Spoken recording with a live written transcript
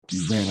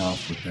You ran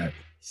off with that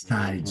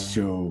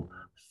sideshow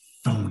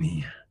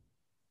phony.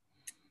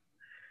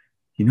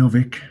 You know,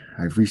 Vic,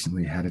 I've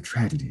recently had a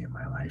tragedy in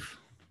my life.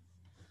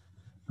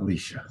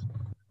 Alicia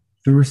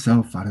threw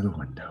herself out of the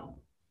window.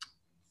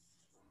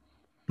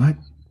 But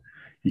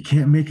you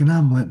can't make an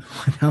omelet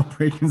without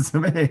breaking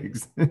some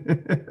eggs.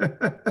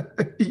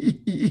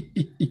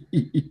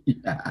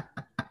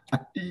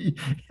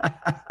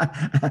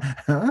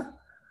 Huh?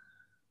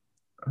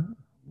 Oh,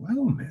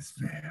 well, Miss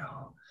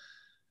Vale,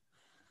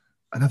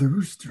 another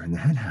rooster in the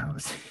hen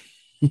house.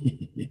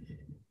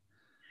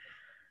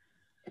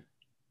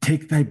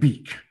 Take thy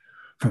beak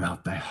from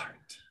out thy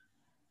heart.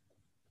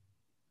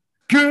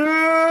 Good morning,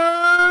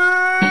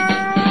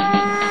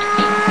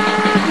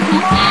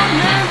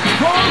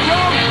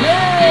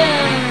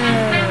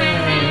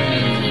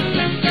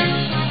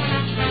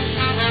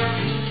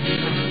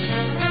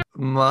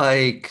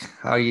 Mike,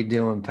 how you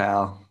doing,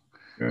 pal?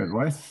 Good.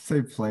 Why does it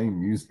say playing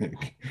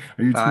music?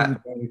 Are you Uh, doing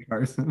Johnny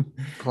Carson?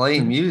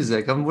 Playing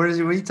music. What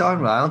are you talking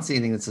about? I don't see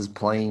anything that says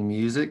playing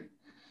music.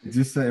 It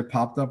just said it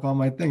popped up on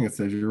my thing. It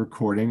says you're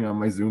recording on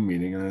my Zoom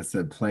meeting, and it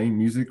said playing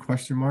music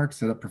question mark,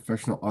 set up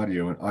professional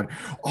audio and audio.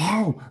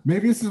 Oh,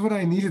 maybe this is what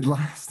I needed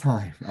last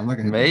time. I'm not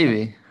gonna hit the button.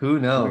 Maybe. Who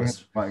I'm not gonna hit knows?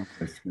 the button 'cause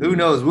I Who screwed it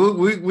knows?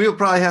 up. We'll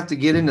probably have to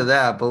get into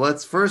that, but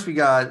let's first we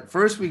got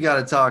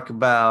to talk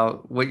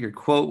about what your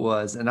quote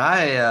was. And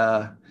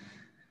I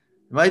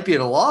might be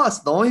at a loss.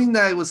 The only thing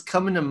that was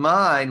coming to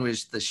mind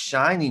was The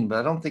Shining, but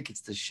I don't think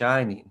it's The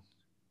Shining.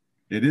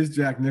 It is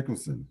Jack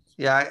Nicholson.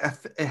 Yeah,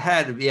 it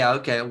had to be. Yeah,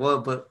 okay. Well,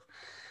 but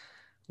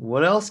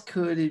what else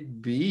could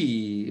it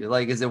be?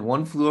 Like, is it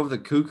One Flew Over the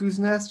Cuckoo's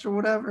Nest or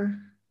whatever?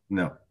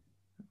 No,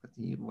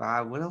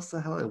 Wow, what else the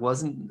hell? It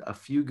wasn't A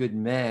Few Good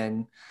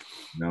Men.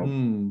 no,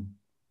 Hmm.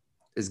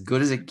 As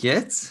good as it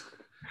gets?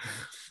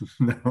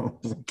 no.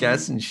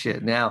 Guessing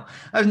shit now.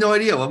 I have no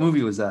idea. What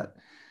movie was that?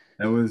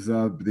 That was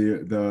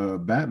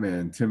the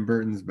Batman, Tim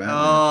Burton's Batman.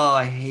 Oh,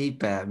 I hate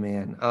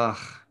Batman. Ugh.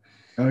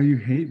 Oh, you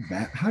hate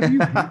Bat? How do you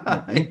hate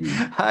that movie?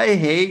 I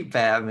hate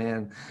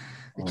Batman.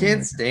 I Oh can't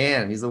my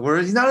stand him. He's the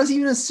worst. He's not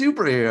even a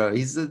superhero.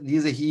 He's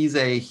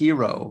a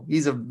hero. That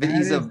He's a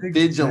is exactly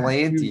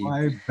vigilante.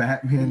 why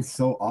Batman's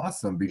so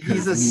awesome He's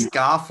because a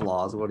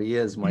scofflaw is what he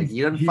is, Mike. he's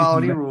He doesn't he's follow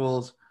any me-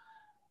 rules.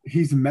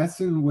 he's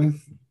messing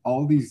with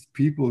all these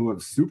people who have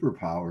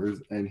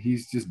superpowers, and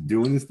he's just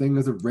doing his thing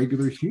as a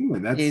regular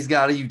human. He's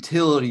got a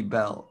utility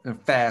belt and a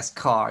fast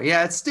car.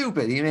 Yeah, it's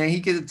stupid. I mean,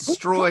 he gets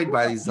destroyed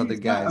by these other He's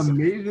got guys.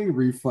 amazing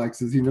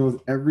reflexes. He knows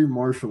every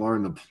martial art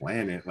on the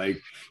planet. Like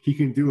he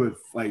can do it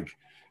like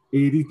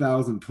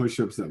 80,000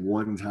 push-ups at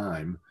one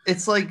time.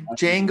 It's like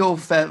Django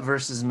Fett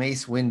versus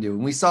Mace Windu.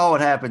 And we saw what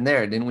happened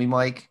there, didn't we,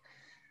 Mike?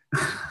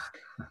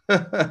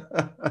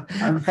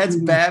 That's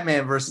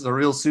Batman versus a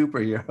real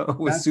superhero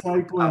with That's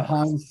like when superpowers.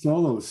 Han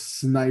Solo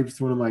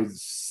snipes one of my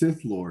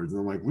Sith Lords.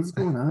 And I'm like, what's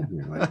going on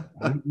here? Like,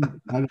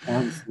 how did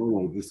Han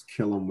Solo just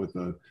kill him with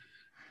a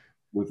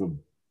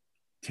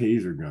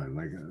taser gun?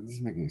 Like, it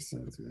doesn't make any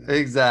sense, man.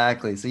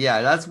 Exactly. So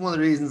yeah, that's one of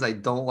the reasons I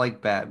don't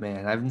like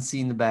Batman. I haven't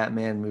seen the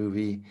Batman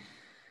movie.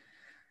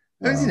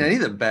 I haven't seen any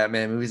of the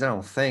Batman movies, I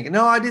don't think.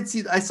 No, I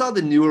saw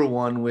the newer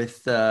one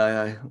with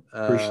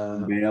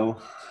Christian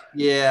Bale.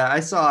 yeah,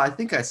 I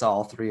think I saw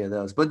all three of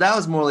those. But that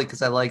was more like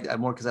because I liked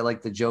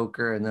the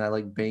Joker and then I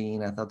like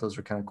Bane. I thought those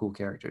were kind of cool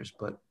characters,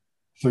 but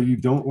So you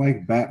don't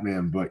like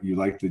Batman, but you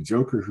like the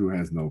Joker who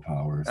has no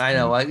powers. I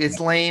know it's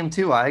lame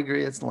too. I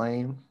agree, it's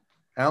lame.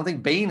 I don't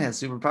think Bane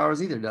has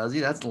superpowers either, does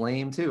he? That's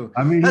lame too.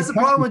 I mean, That's the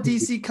problem with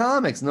DC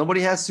Comics. Nobody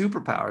has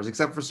superpowers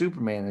except for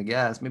Superman, I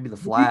guess. Maybe the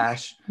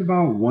Flash.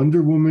 About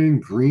Wonder Woman,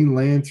 Green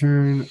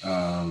Lantern,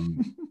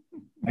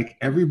 like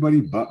everybody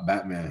but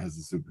Batman has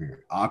a superhero.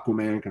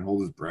 Aquaman can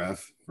hold his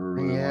breath for a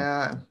really long.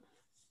 Yeah.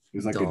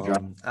 He's like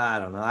Dumb. I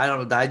don't know.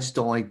 I just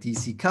don't like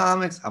DC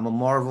Comics. I'm a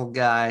Marvel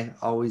guy,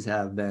 always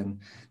have been,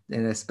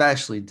 and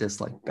especially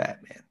dislike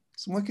Batman.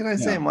 So what can I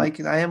say, Mike?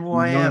 I am who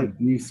I am.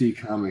 DC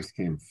Comics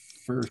came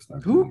first.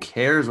 Who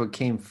cares what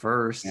came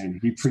first?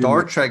 And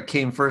Star Trek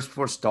came first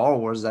before Star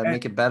Wars. Does that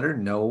make it better?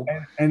 No.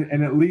 And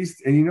at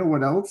least, and you know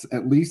what else?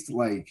 At least,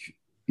 like,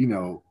 you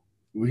know,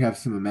 we have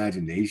some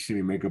imagination.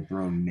 We make up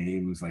our own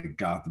names like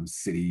Gotham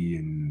City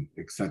and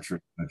et cetera,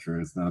 et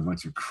cetera. It's not a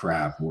bunch of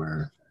crap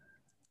where,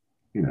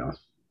 you know,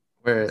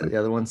 where the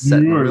other one's set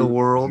in the real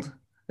world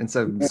and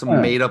some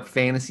made up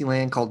fantasy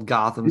land called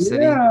Gotham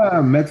City.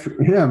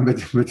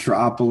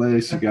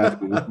 Metropolis. You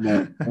got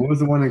what was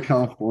the one in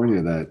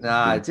California that?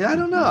 I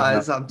don't know.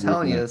 I'm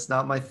telling you, it's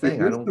not my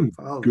thing. I don't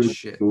follow good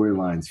shit.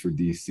 Storylines for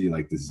DC,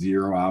 like the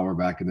Zero Hour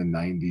back in the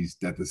 '90s,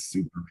 Death of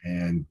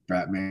Superman,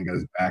 Batman got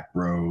his back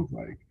broke.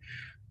 Like,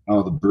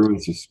 oh, the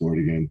Bruins just scored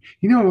again.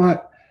 You know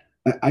what?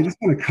 I just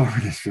want to cover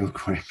this real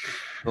quick.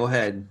 Go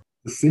ahead.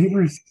 The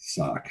Sabres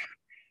suck.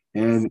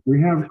 And we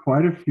have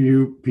quite a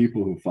few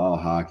people who follow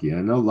hockey.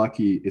 I know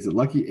Lucky, is it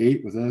Lucky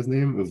 8? Was that his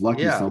name? It was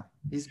Lucky something.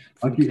 He's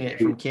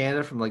from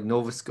Canada, from like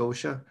Nova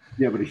Scotia.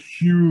 Yeah, but a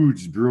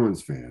huge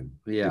Bruins fan.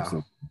 Yeah.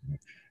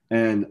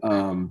 And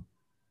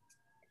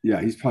yeah,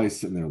 he's probably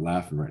sitting there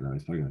laughing right now.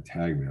 He's probably going to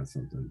tag me on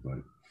something. But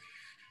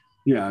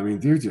Yeah, I mean,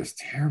 they're just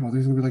terrible.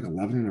 There's gonna be like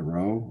 11 in a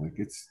row. Like,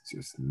 it's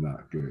just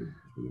not good.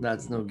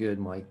 That's no good,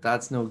 Mike.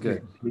 That's no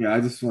good. Yeah,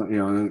 I just want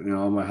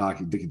all my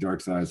hockey, Dickie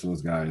Dark Sides,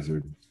 those guys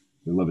they're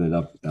living it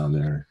up down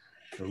there.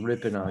 They're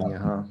ripping on you,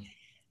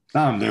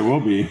 huh? There will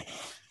be.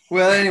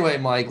 Well, anyway,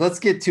 Mike, let's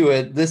get to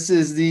it. This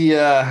is the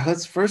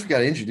let's first we got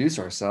to introduce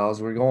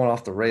ourselves. We're going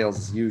off the rails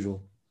as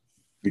usual.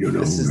 We don't know.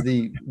 This is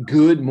the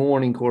Good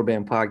Morning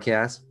Korriban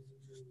podcast,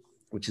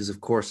 which is, of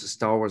course, the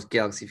Star Wars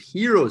Galaxy of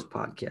Heroes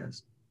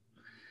podcast.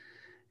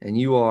 And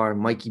you are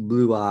Mikey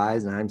Blue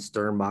Eyes, and I'm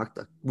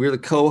Sternbach. We're the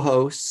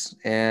co-hosts,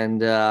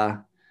 and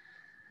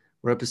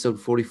we're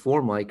episode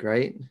 44, Mike,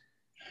 right?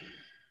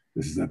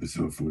 This is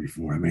episode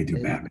 44. I may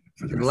do Batman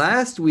for the rest.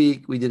 Last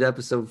week, we did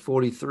episode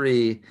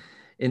 43,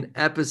 an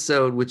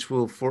episode which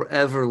will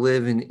forever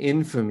live in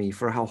infamy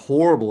for how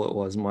horrible it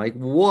was, Mike.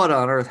 What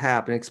on earth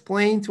happened?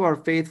 Explain to our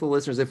faithful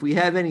listeners, if we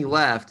have any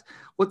left,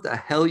 what the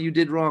hell you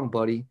did wrong,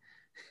 buddy.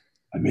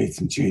 I made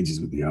some changes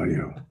with the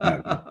audio.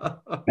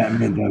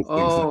 Batman does things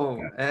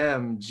like that.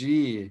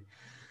 OMG.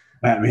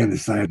 Batman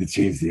decided to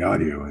change the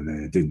audio, and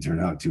then it didn't turn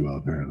out too well,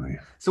 apparently.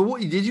 So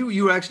what did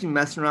you were actually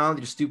messing around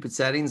with your stupid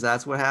settings?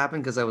 That's what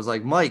happened? Because I was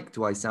like, Mike,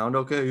 do I sound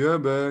okay? Yeah,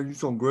 man, you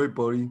sound great,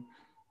 buddy.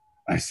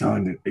 You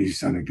sounded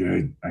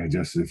good. I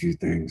adjusted a few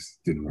things.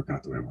 Didn't work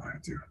out the way I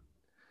wanted to.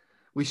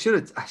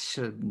 I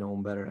should have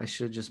known better. I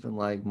should have just been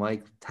like,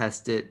 Mike,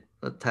 test it,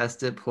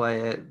 play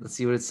it, let's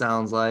see what it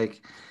sounds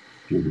like.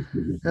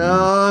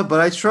 But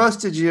I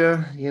trusted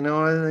you. You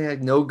know,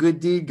 like, no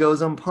good deed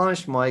goes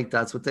unpunished, Mike.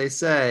 That's what they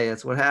say.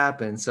 That's what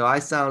happened. So I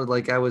sounded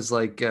like I was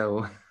like,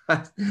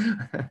 I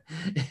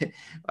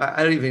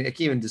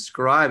can't even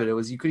describe it. It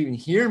was, you couldn't even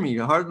hear me.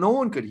 No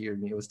one could hear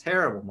me. It was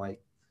terrible,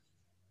 Mike.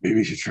 Maybe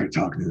you should try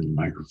talking to the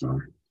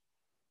microphone.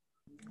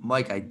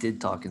 Mike, I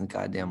did talk in the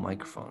goddamn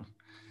microphone.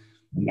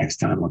 Next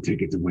time I'll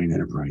take it to Wayne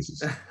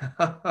Enterprises.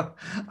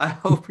 I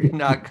hope you're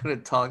not going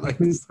to talk like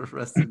this the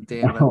rest of the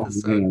damn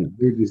episode. Man,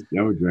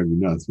 that would drive me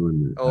nuts,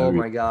 wouldn't it? Oh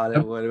my God,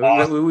 it would.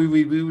 Awesome. We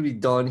would be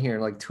done here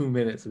in like 2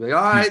 minutes. We'd be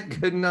like, all right,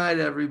 good night,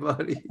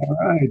 everybody. All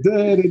right.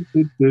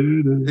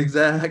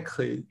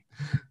 Exactly.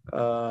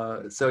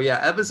 So yeah,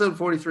 episode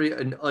 43,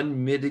 an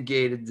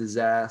unmitigated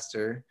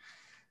disaster.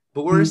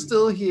 But we're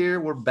still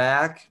here. We're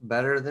back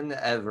better than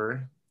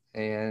ever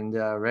and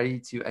ready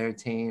to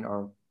entertain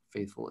our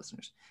faithful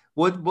listeners.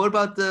 What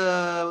about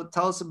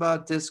tell us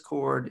about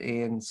Discord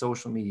and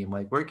social media,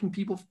 Mike? Where can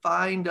people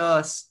find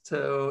us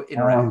to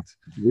interact?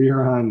 We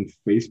are on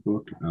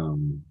Facebook.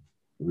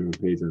 We have a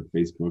page on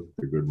Facebook,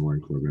 the Good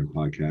Morning Korriban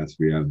podcast.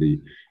 We have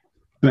the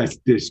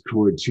best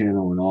Discord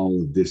channel in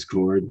all of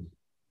Discord.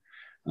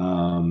 We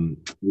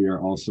are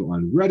also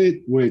on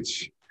Reddit,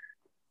 which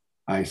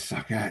I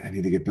suck at. I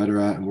need to get better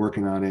at. I'm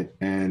working on it.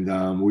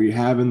 And we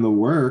have in the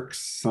works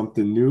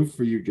something new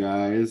for you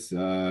guys.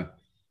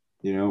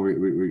 We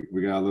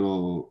got a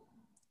little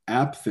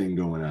app thing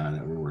going on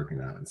that we're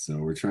working on. So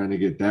we're trying to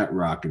get that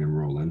rocking and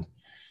rolling.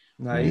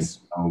 Nice.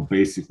 And,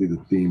 basically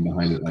the theme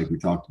behind it, like we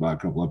talked about a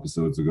couple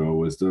episodes ago,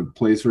 was the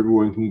place where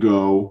everyone can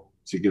go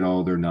to get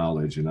all their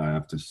knowledge, and I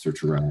have to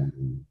search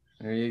around.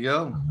 There you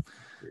go.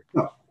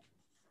 Yeah.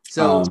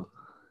 So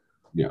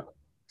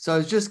I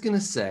was just going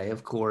to say,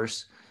 of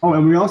course. Oh,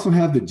 and we also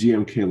have the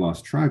GMK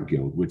Lost Tribe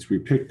Guild, which we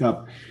picked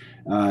up.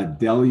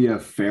 Delia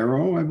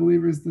Farrow, I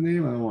believe is the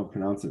name. I don't want to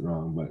pronounce it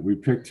wrong, but we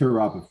picked her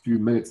up a few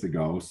minutes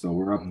ago. So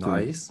we're up to,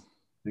 I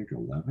think,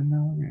 11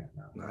 now. Yeah.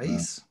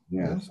 Nice.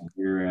 So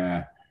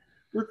we're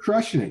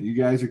crushing it. You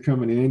guys are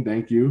coming in.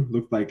 Thank you.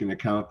 Looked like an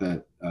account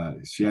that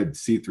she had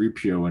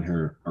C-3PO in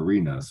her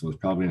arena. So it's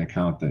probably an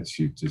account that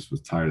she just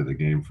was tired of the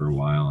game for a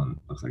while and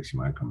looks like she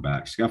might come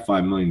back. She's got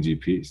 5 million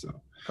GP. So.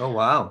 Oh,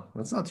 wow.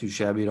 That's not too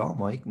shabby at all,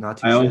 Mike. Not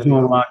too shabby.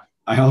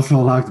 I also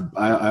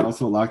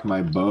locked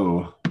my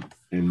bow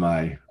in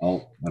my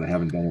alt, but I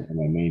haven't done it in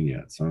my main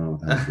yet. So I don't know what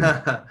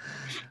that's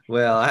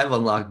Well, I have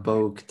unlocked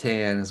Bo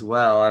Katan as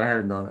well. I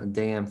haven't done a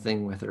damn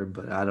thing with her,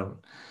 but I don't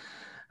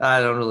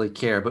really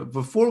care. But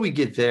before we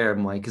get there,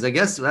 Mike, because I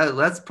guess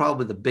that's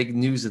probably the big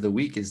news of the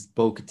week is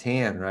Bo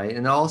Katan, right?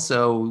 And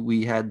also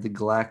we had the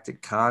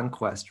Galactic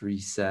Conquest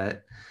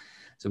reset.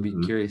 So I'd be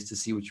curious to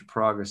see what your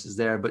progress is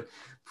there. But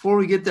before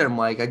we get there,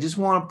 Mike, I just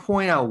want to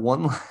point out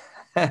one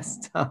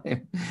last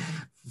time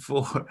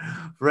for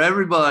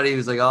everybody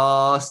who's like,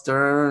 oh,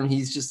 Sturm,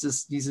 he's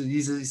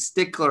a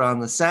stickler on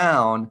the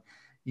sound.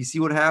 You see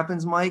what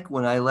happens, Mike,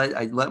 when I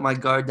let my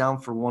guard down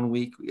for 1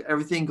 week,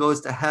 everything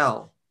goes to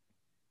hell.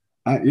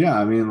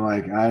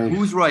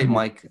 Who's right,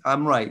 Mike?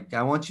 I'm right.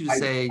 I want you to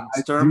say,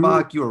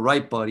 Sternbach, you were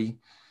right, buddy.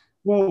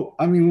 Well,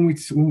 I mean, when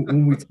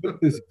we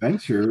took this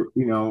venture,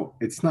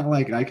 it's not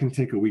like I can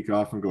take a week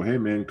off and go, hey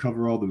man,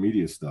 cover all the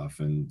media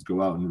stuff and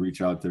go out and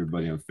reach out to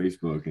everybody on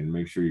Facebook and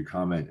make sure you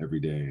comment every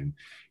day. And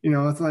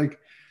it's like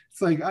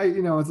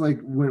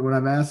when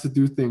I'm asked to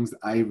do things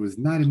I was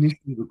not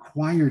initially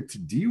required to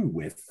deal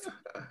with.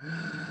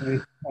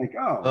 It's like,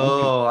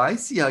 okay. I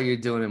see how you're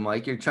doing it,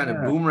 Mike. You're trying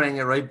to boomerang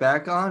it right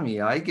back on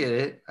me. I get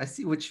it. I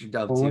see what you're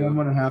up to. What I'm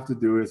going to have to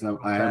do is I'm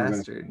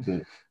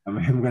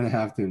going to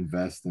have to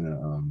invest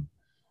in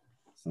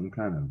some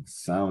kind of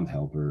sound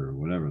helper or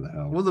whatever the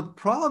hell. Well, the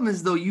problem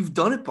is though, you've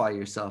done it by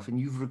yourself and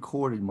you've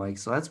recorded, Mike.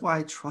 So that's why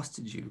I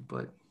trusted you.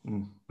 But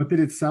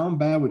did it sound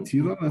bad with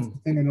Tilo? That's the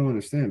thing I don't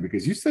understand,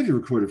 because you said you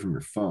recorded from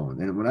your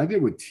phone, and when I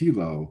did with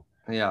Tilo,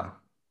 yeah,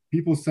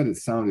 people said it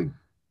sounded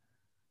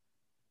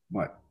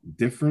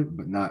different,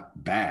 but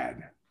not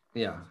bad.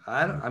 yeah.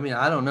 I mean,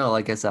 I don't know.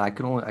 Like I said, I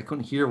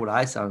couldn't hear what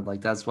I sounded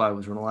like. That's why I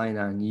was relying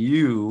on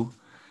you.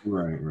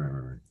 Right.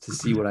 To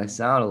see what I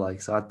sounded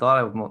like. So I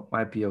thought I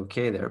might be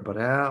okay there. But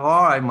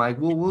all right, Mike,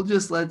 we'll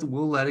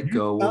let it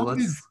go.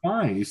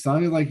 Fine. You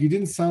sounded like, you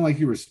didn't sound like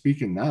you were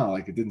speaking now.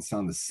 Like it didn't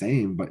sound the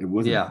same, but it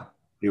wasn't. Yeah,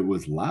 it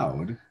was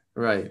loud.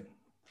 Right.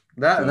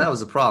 That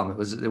was the problem.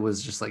 It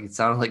was just like it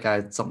sounded like I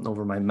had something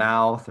over my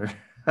mouth or.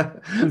 I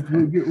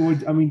mean,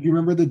 do you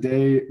remember the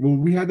day? Well,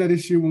 we had that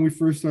issue when we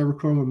first started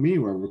recording with me,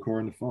 where we're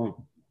recording the phone.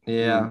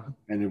 Yeah.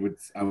 And it would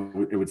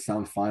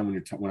sound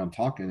fine when I'm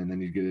talking, and then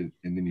you get it,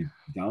 and then you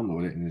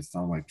download it, and it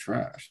sounds like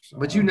trash. So,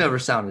 but you never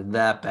sounded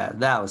that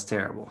bad. That was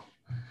terrible.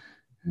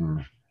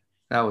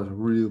 That was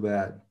real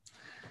bad.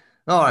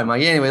 All right,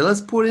 Mike. Anyway,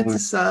 let's put it to the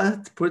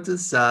side.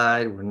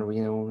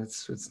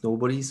 It's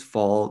nobody's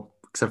fault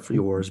except for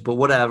yours. But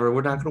whatever.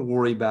 We're not going to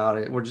worry about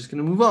it. We're just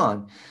going to move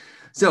on.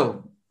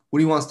 So, what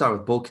do you want to start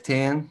with? Bo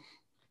Katan?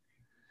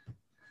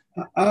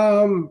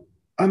 I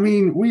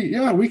mean,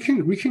 we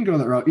can go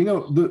that route.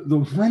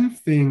 The one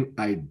thing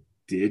I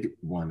did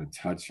want to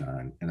touch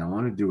on, and I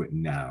want to do it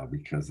now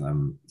because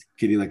I'm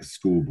getting like a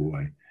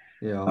schoolboy.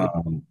 Yeah.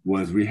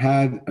 Was we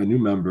had a new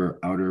member,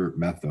 Outer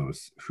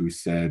Methos, who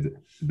said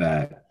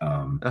that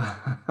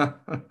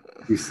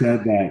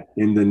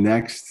in the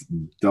next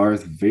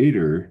Darth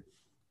Vader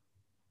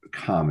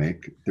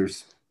comic,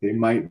 they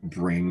might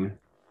bring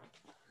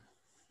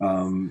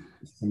some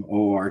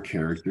OR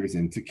characters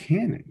into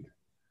canon.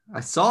 I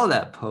saw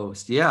that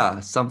post. Yeah,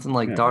 something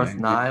like Darth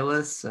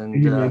Nihilus and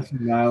he mentioned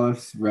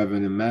Nihilus,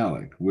 Revan, and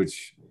Malik,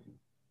 which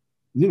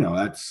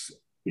that's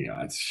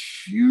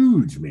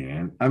huge,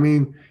 man. I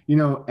mean,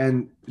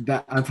 and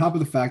that on top of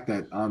the fact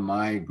that on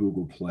my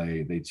Google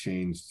Play they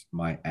changed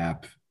my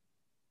app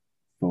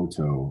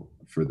photo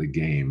for the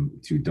game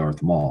to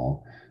Darth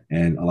Maul,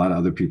 and a lot of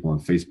other people on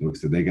Facebook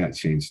said they got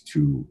changed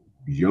to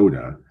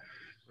Yoda.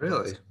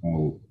 Really?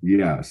 So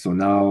yeah. So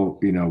now,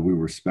 we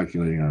were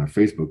speculating on a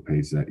Facebook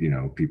page that,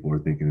 people are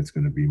thinking it's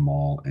going to be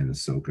Maul and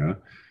Ahsoka.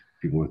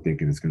 People are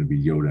thinking it's going to be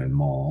Yoda and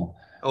Maul.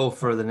 Oh,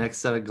 for the next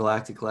set of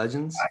Galactic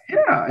Legends?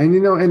 Yeah. And,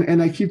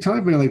 and I keep telling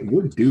everybody, like,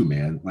 we're due,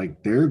 man.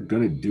 Like, they're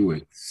going to do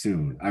it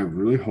soon. I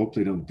really hope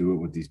they don't do it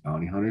with these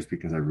bounty hunters,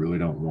 because I really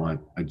don't want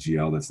a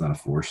GL that's not a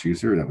Force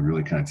user. That would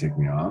really kind of take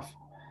me off.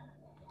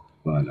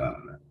 But,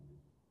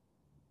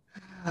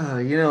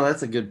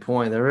 that's a good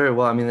point. They're very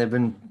well. I mean, they've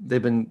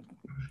been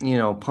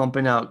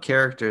pumping out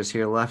characters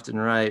here left and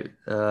right.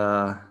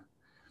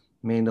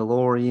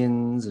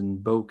 Mandalorians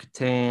and Bo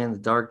Katan, the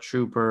Dark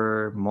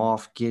Trooper,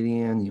 Moff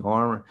Gideon, the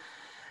Armor.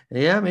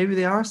 Yeah, maybe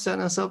they are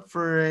setting us up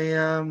for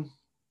a.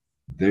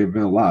 They've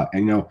been a lot,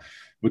 and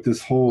with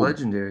this whole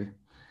legendary.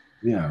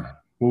 Yeah.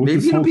 Well,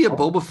 maybe it'll be a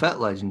Boba Fett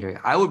legendary.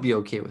 I would be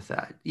okay with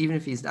that, even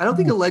if he's. I don't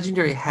think a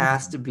legendary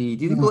has to be.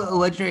 Do you think a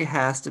legendary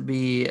has to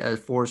be a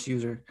Force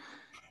user?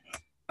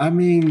 I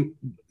mean,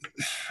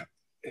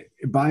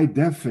 by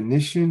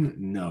definition,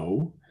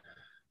 no.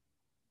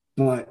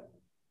 But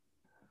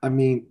I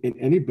mean, in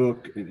any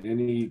book, in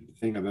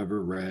anything I've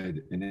ever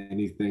read, in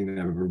anything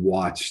that I've ever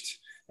watched,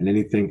 in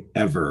anything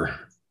ever,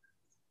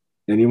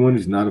 anyone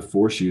who's not a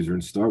Force user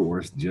in Star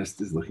Wars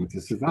just is looking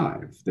to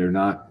survive. They're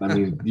not. I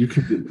mean, you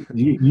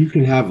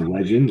can have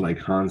legend, like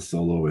Han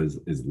Solo is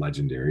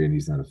legendary and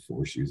he's not a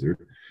Force user.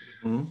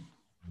 Mm-hmm.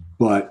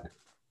 But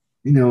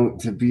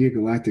to be a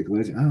galactic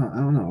legend, I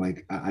don't know.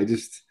 Like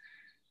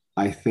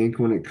I think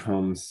when it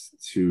comes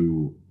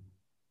to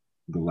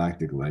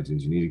galactic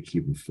legends, you need to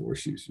keep them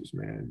Force users,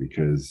 man,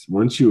 because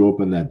once you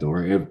open that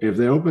door, if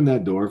they open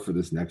that door for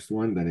this next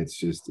one, then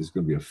it's going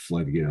to be a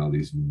floodgate of all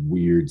these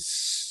weird,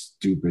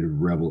 stupid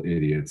rebel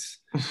idiots.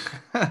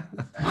 I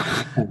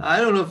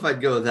don't know if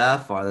I'd go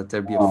that far, that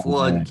there'd be a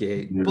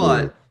floodgate,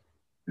 but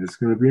it's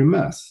going to be a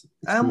mess.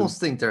 I almost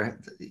think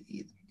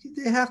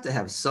they have to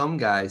have some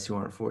guys who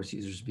aren't Force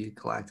users to be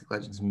galactic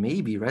legends,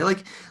 maybe, right?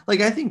 Like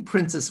I think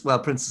Princess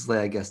Leia,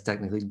 I guess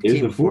technically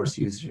became a Force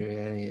user.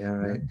 Yeah,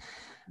 right.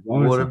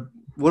 What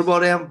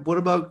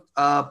about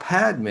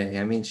Padme?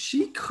 I mean,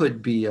 she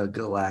could be a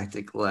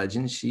galactic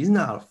legend. She's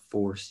not a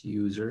Force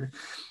user.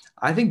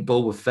 I think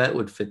Boba Fett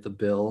would fit the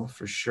bill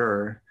for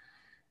sure.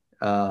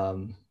 I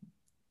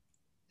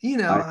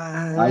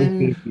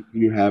think if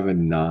you have a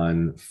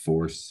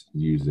non-Force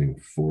using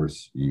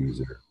Force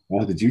user.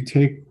 Oh, did you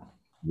take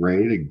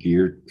Rey to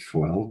gear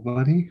 12,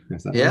 buddy?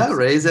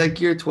 Rey's at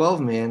gear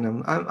 12,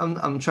 man.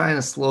 I'm trying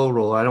to slow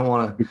roll. I don't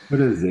want to put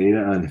a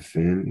Zeta on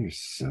Finn. You're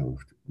so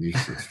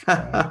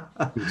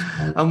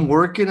I'm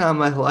working on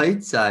my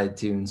light side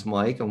tunes,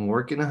 Mike. I'm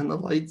working on the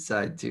light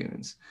side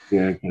tunes.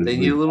 Yeah, they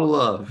need a little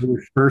love. We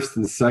were first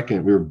and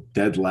second. We were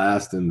dead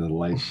last in the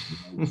light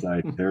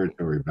side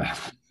territory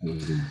battle.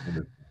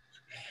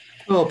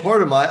 Well,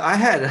 part of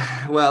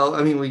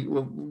we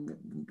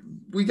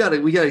we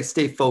gotta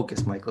stay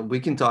focused, Michael. We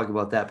can talk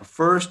about that, but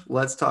first,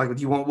 let's talk.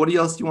 What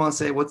else do you want to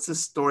say? What's this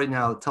story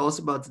now? Tell us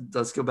about.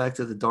 Let's go back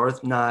to the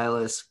Darth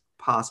Nihilus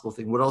possible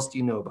thing. What else do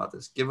you know about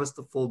this? Give us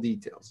the full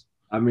details.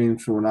 I mean,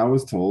 for when I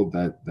was told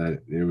that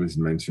it was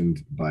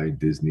mentioned by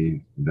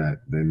Disney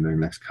that then their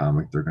next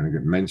comic they're going to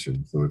get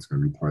mentioned, so it's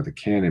going to be part of the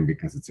canon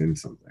because it's in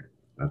something.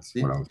 That's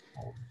what I was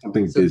told.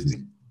 Something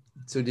Disney.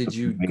 So did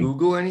you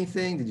Google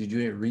anything? Did you do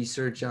any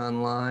research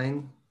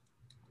online?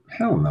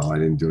 Hell no, I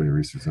didn't do any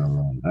research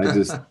online.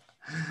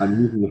 I'm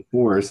using the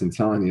Force and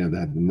telling you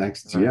that the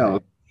next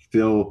GL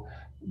still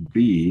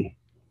be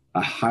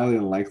a highly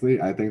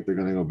unlikely. I think they're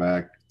going to go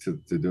back to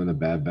doing the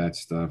Bad Batch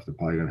stuff. They're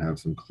probably going to have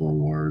some Clone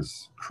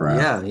Wars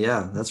crap.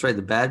 Yeah, that's right.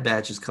 The Bad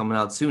Batch is coming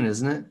out soon,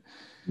 isn't it?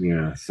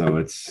 Yeah,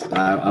 so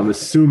I'm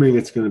assuming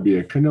it's going to be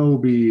a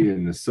Kenobi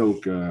and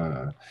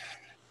Ahsoka,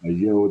 a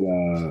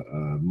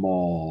Yoda,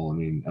 Maul. I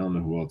mean, I don't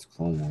know who else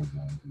Clone Wars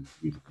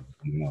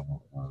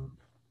on.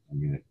 I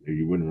mean,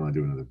 you wouldn't want to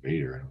do another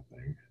Vader, I don't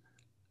think.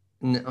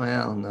 No,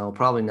 well, no,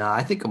 probably not.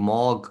 I think a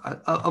Maul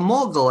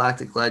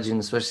Galactic Legend,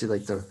 especially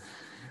like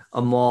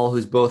a Maul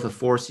who's both a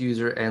Force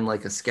user and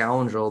like a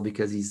scoundrel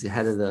because he's the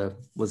head of the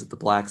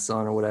Black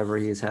Sun or whatever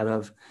he is head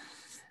of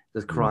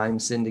the crime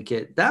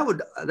syndicate. That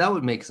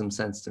would make some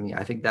sense to me.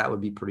 I think that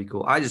would be pretty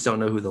cool. I just don't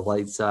know who the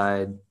light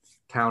side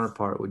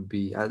counterpart would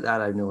be. I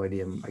have no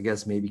idea. I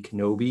guess maybe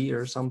Kenobi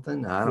or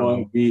something. I don't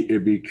know.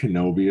 It'd be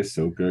Kenobi,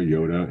 Ahsoka,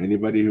 Yoda,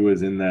 anybody who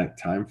was in that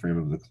time frame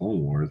of the Clone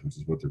Wars, which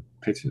is what they're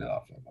pitching it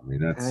off of. I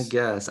mean, I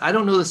guess I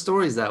don't know the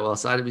stories that well.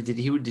 So did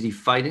he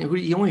fight it?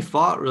 He only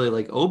fought really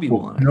like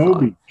Obi-Wan.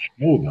 Kenobi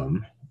killed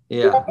him.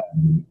 Yeah.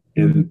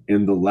 In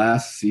the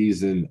last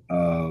season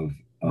of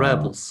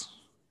Rebels,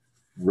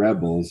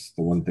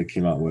 the one that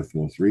came out with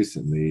most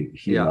recently,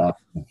 he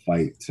lost the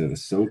fight to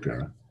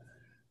Ahsoka,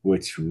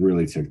 which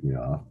really ticked me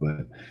off.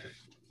 But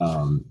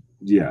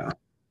yeah.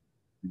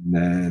 And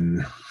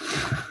then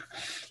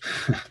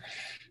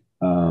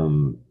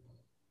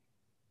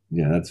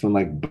yeah, that's when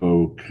like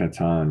Bo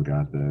Katan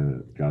got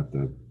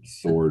the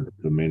sword,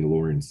 the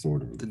Mandalorian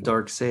sword, the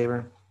dark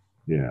saber.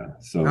 Yeah.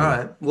 So all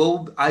right.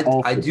 Well,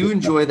 I do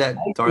enjoy that.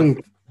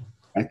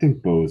 I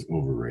think Bo's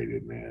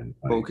overrated, man.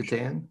 Like, Bo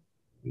Katan.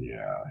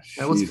 Yeah.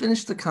 Now, let's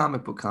finish the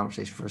comic book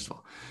conversation first of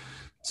all.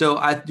 So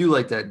I do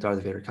like that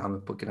Darth Vader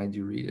comic book, and I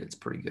do read it. It's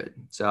pretty good.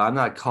 So I'm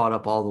not caught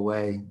up all the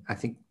way. I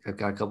think I've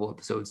got a couple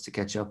episodes to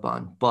catch up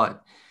on,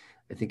 but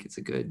I think it's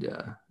a good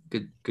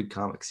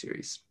comic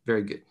series.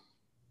 Very good.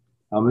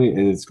 How many?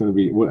 And it's going to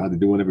be what? How they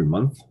do one every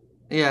month?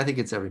 Yeah, I think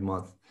it's every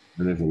month.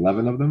 And there's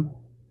 11 of them.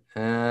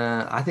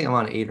 I think I'm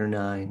on 8 or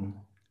 9.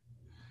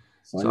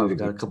 So I've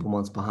got a couple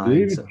months behind. Do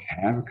they even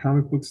have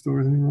comic book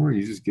stores anymore?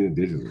 You just get it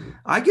digitally.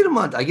 I get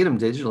them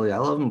digitally. I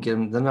love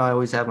them. Then I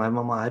always have them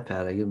on my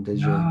iPad. I get them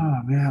digitally.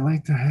 Oh man, I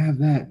like to have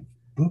that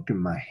book in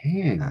my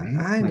hand,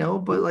 man. I know,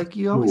 but like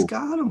you always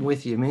got them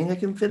with you, man. I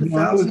can fit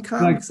 1,000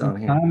 comics on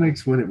here.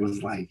 Comics when it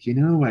was like, like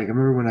I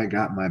remember when I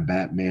got my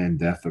Batman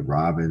Death of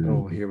Robin.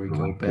 Oh, here we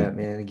go,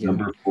 Batman again.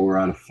 Number 4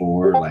 out of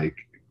 4. Like,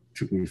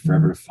 took me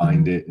forever to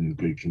find it in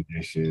good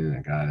condition.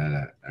 I got it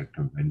at a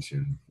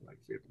convention for like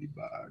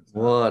 $50.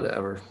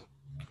 Whatever.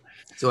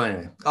 So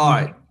anyway, all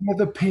right.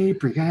 The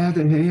paper, you had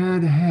to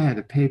have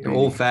the paper. You're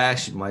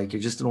old-fashioned, Mike.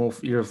 You're just an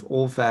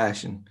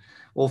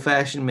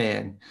old-fashioned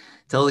man.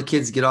 Tell the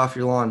kids to get off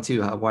your lawn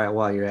too.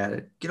 While you're at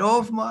it, get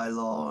off my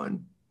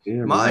lawn.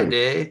 Yeah, my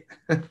day.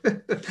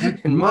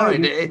 In my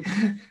day,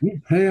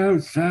 we play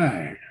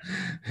outside.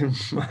 In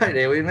my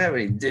day, we didn't have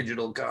any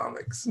digital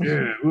comics.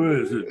 Yeah, it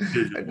was a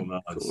digital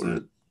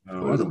nonsense.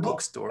 Go to the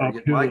bookstore and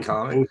get my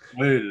comic.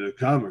 Way to the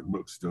comic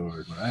book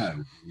store.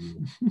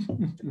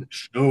 The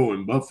snow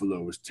in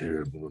Buffalo was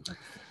terrible.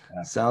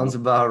 Sounds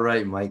about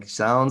right, Mike.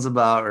 Sounds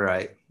about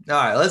right. All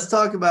right, let's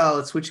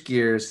switch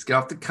gears. Let's get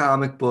off the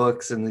comic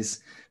books and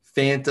these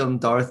Phantom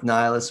Darth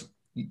Nihilus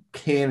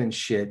canon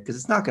shit, because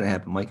it's not going to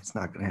happen, Mike. It's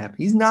not going to happen.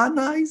 He's not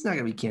going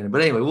to be canon.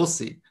 But anyway, we'll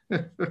see.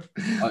 The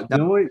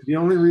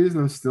only reason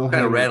I'm still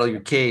trying to rattle your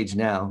cage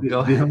now.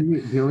 Go ahead.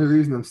 The only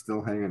reason I'm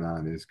still hanging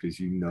on is because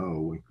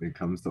when it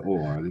comes to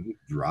OR, they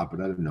just drop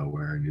it out of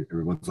nowhere, and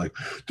everyone's like,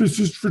 "This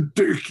is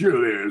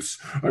ridiculous!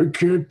 I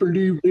can't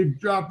believe they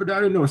drop it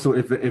out of nowhere." So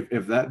if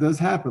that does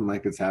happen,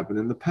 like it's happened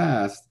in the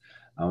past,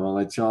 I want to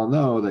let y'all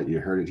know that you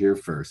heard it here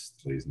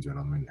first, ladies and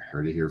gentlemen. You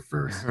heard it here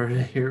first. Heard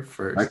it here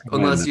first.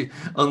 Unless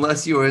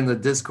you were in the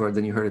Discord,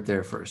 then you heard it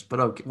there first. But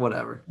okay,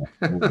 whatever.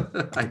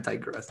 I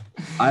digress.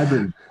 I've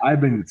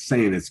been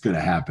saying it's going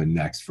to happen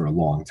next for a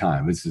long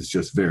time. This is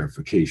just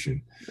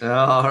verification.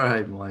 All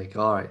right, Mike.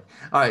 All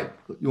right.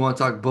 You want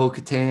to talk Bo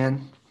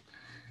Katan?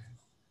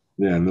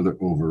 Yeah, another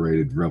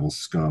overrated rebel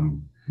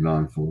scum,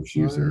 non-force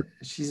user.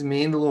 She's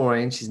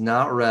Mandalorian. She's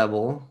not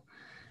rebel.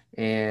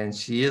 And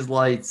she is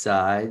light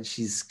side.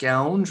 She's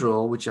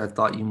scoundrel, which I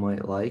thought you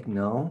might like.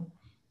 No.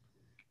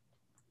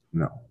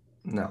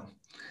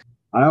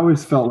 I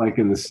always felt like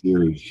in the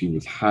series she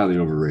was highly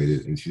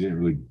overrated and she didn't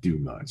really do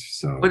much.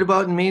 So what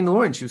about in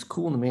Mandalorian? She was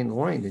cool in the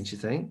Mandalorian, didn't you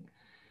think?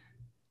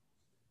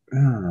 I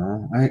don't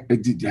know.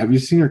 Have you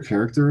seen her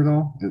character at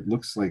all? It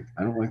looks like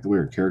I don't like the way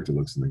her character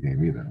looks in the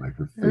game either. Like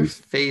her Her face.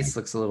 Like, face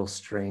looks a little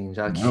strange.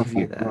 I'll give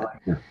you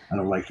that. I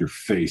don't like your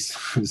face.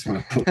 I just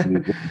want to put you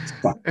in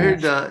stuck off.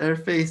 Her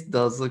face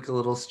does look a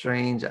little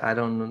strange. I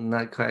don't know,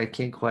 not quite. I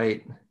can't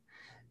quite.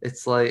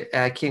 It's like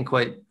I can't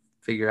quite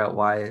figure out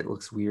why it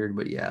looks weird,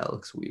 but yeah, it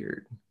looks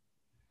weird.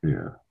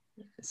 Yeah.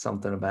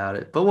 Something about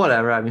it, but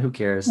whatever. I mean, who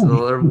cares? There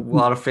are a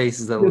lot of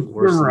faces that look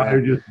worse than Samurai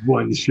that. just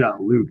one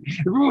shot Luke.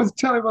 Everyone's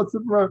telling about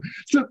Samurai.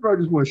 Samurai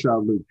just one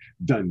shot Luke.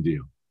 Done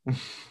deal.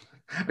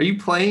 Are you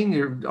playing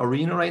your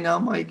arena right now,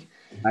 Mike?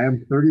 I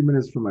am 30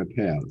 minutes from my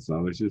payout, so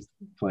I was just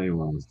playing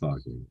while I was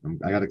talking.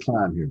 I got to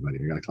climb here, buddy.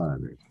 I got to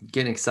climb here.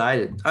 Getting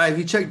excited. All right, if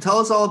you check, tell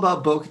us all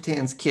about Bo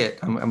Katan's kit.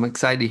 I'm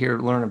excited to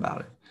learn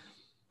about it.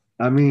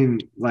 I mean,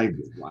 like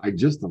I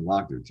just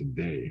unlocked her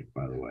today,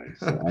 by the way.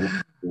 So I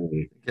don't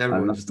really.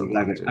 Everyone just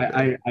unlocked it.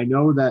 I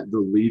know that the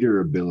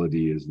leader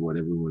ability is what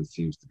everyone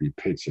seems to be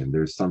pitching.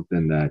 There's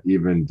something that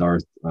even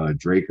Darth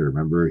Draker,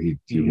 remember he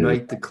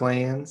Unite the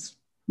clans.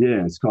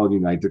 Yeah, it's called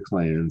Unite the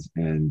Clans,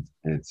 and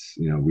it's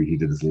he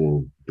did this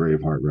little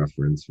Braveheart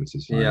reference, which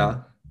is fine. Yeah.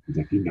 He's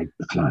like unite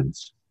the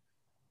clans,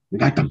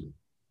 unite them.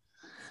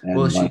 And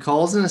well, she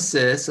calls an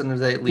assist under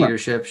that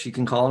leadership. She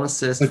can call an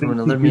assist from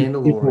another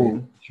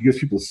Mandalorian. She gives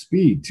people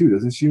speed too,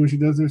 doesn't she? When she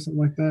does or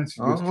something like that.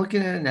 I'm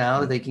looking at it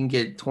now. They can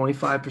get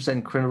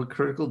 25%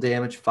 critical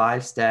damage,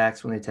 5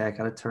 stacks when they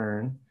attack out of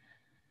turn.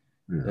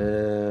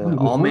 Yeah.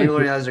 All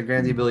Mandalorians are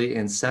granted the ability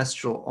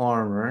Ancestral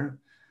Armor.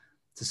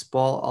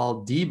 Dispel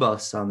all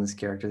debuffs on this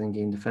character, then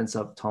gain defense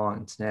up,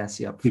 taunt,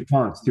 tenacity up. He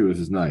taunts too, which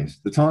is nice.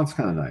 The taunt's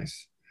kind of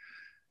nice.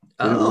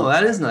 Oh,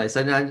 that is nice.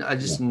 I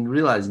just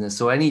realizing this.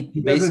 So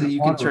basically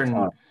you can turn.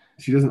 Taunt.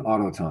 She doesn't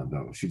auto taunt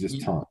though. She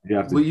just taunt. You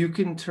have to. Well, you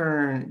can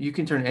turn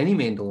any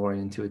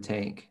Mandalorian into a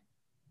tank.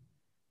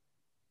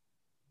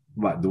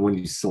 What, the one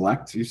you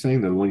select? You're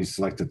saying the one you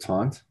select to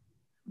taunt?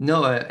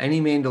 No, any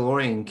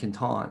Mandalorian can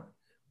taunt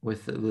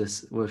with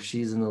this. If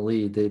she's in the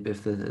lead,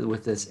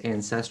 with this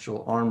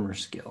Ancestral Armor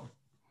skill.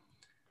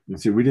 And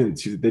see,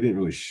 they didn't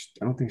really.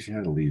 I don't think she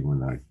had a lead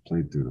when I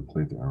played through the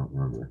playthrough. I don't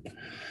remember,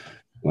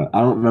 but I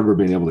don't remember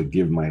being able to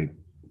give my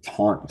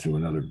taunt to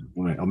another.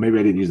 Or maybe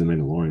I didn't use the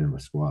Mandalorian in my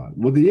squad.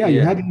 Well,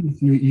 you had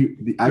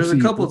to. There's a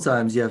couple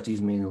times you have to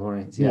use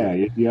Mandalorians. Yeah,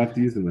 you have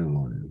to use the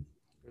Mandalorian.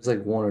 There's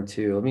like 1 or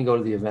 2. Let me go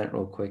to the event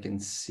real quick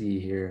and see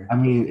here. I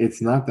mean,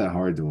 it's not that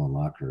hard to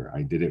unlock her.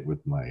 I did it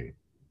with my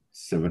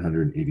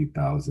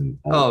 780,000.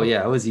 Oh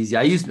yeah, it was easy.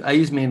 I used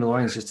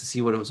Mandalorians just to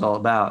see what it was all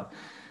about.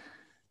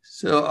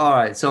 So, all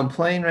right. So I'm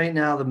playing right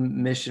now the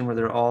mission where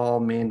they're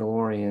all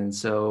Mandalorian.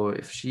 So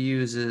if she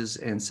uses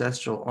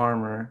Ancestral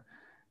Armor,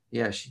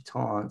 yeah, she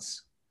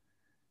taunts.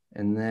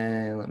 And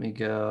then let me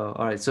go.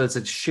 All right. So it's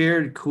a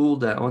shared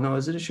cooldown. Oh, no.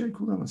 Is it a shared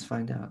cooldown? Let's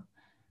find out.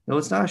 No,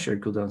 it's not a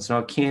shared cooldown. So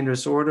now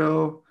Candace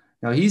Ordo.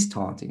 Now he's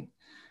taunting.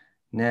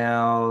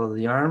 Now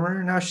the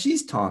armor. Now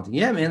she's taunting.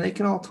 Yeah, man. They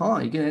can all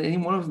taunt. Any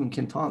one of them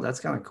can taunt. That's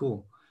kind of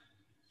cool.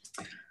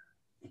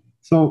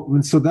 So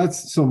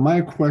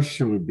my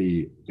question would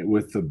be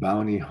with the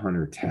bounty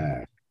hunter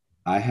tag.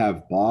 I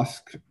have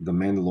Bosk, the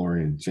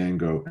Mandalorian,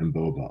 Django, and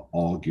Boba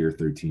all gear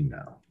 13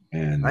 now,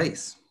 and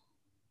nice.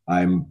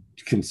 I'm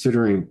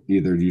considering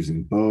either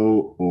using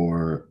Bo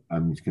or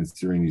I'm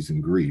considering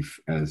using Grief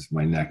as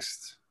my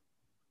next,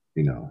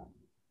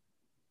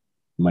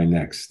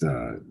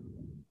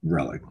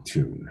 relic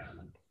tune.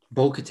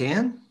 Bo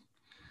Katan.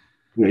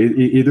 Yeah,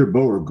 either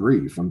Bo or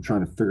Grief. I'm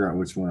trying to figure out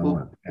which one I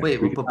want. Wait,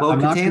 but Bo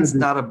Katan's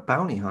not a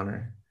bounty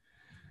hunter.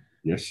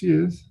 Yes, she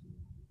is.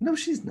 No,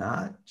 she's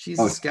not. She's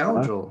a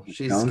scoundrel.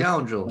 She's a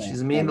scoundrel. She's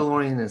a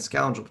Mandalorian and a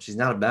scoundrel, but she's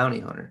not a bounty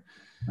hunter.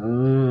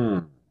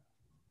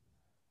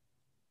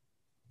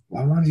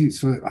 Why would you?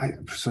 So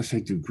should I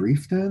do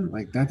Grief then?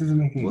 Like that doesn't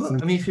make any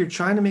sense. I mean, if you're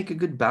trying to make a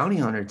good bounty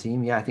hunter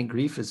team, yeah, I think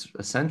Grief is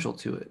essential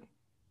to it.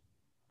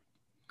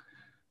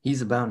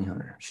 He's a bounty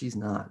hunter. She's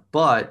not.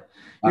 But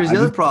here's the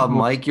other problem,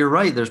 Mike. You're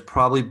right. There's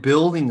probably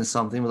building to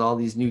something with all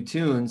these new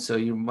tunes. So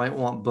you might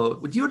want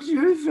both. Did you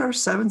have her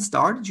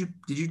 7-star?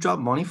 Did you drop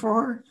money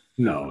for her?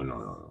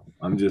 No.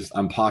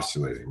 I'm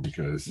postulating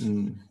because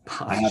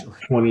I have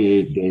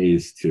 28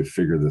 days to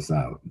figure this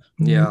out.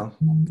 Yeah.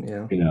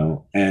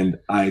 And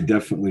I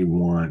definitely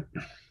want,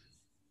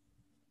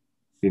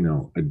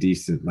 a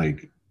decent,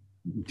 like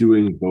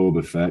doing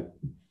Boba Fett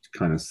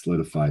kind of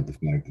solidified the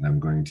fact that I'm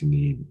going to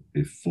need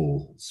a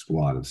full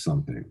squad of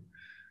something,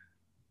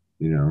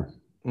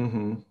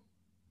 Mm-hmm.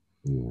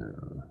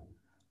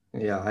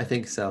 Yeah, I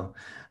think so.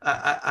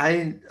 Well,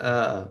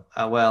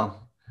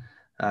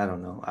 I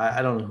don't know.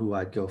 I don't know who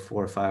I'd go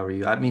for if I were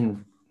you. I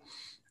mean,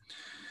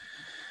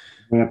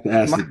 I have to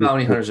ask my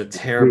bounty hunters are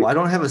terrible. I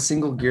don't have a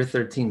single Gear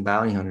 13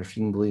 bounty hunter, if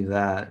you can believe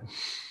that.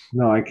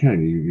 No, I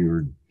can. You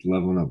were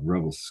leveling up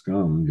Rebel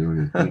Scum doing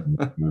your thing.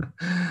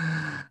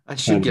 I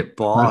should get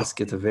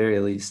Bosk at the very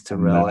least to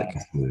relic.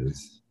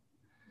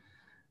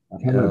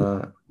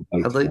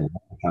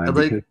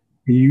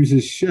 He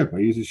uses ship. I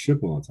use his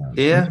ship all the time.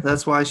 Yeah,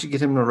 that's why I should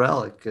get him a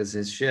relic, because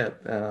his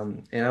ship.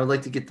 And I would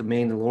like to get the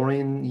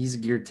Mandalorian. He's a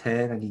Gear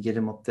 10. I can get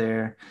him up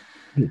there.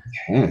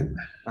 10.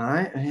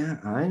 I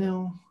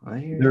know. I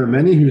hear There are you.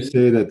 many who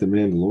say that the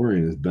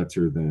Mandalorian is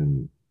better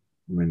than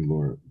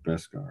Mandalore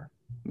Beskar.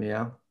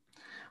 Yeah.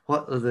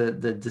 Well, the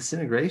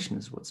disintegration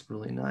is what's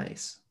really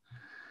nice.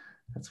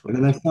 That's And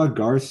what. then I saw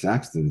Gar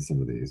Saxton in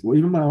some of these. Well,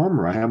 even my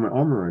armor, I have my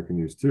armor I can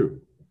use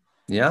too.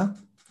 Yeah.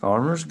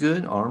 Armor's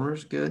good.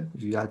 Armor's good.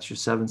 You got your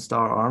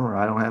 7-star armor.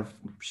 I don't have.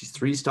 She's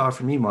 3-star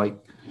for me, Mike.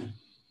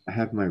 I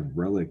have my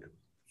Relic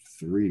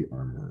 3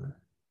 armor.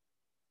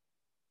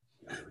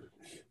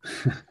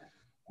 who I,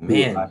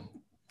 Man,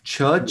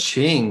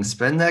 cha-ching.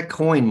 Spend that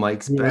coin,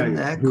 Mike. Spend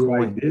that who I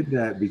coin. did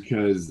that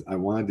because I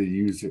wanted to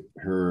use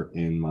her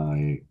in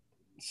my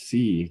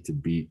C to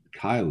beat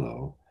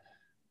Kylo,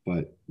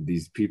 but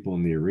these people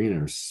in the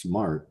arena are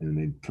smart and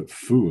they put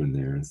Fu in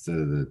there instead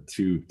of the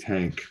 2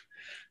 tank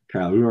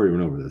Kylo. We already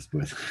went over this,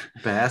 but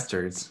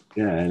Bastards.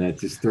 yeah, and it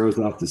just throws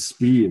off the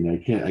speed,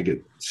 and I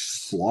get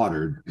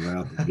slaughtered right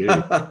out the gate.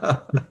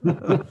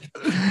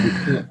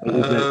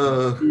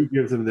 Oh, Fu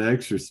gives them the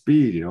extra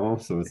speed,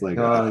 so it's like,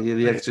 oh, yeah,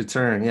 the extra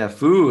turn. Yeah,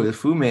 the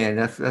Fu man.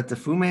 That the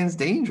Fu man's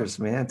dangerous,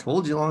 man. I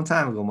told you a long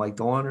time ago, Mike.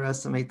 Don't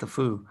underestimate the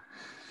Fu.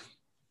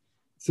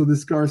 so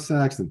this Gar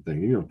Saxon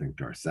thing, you don't think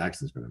Gar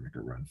Saxon's going to make a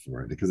run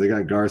for it because they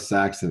got Gar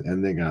Saxon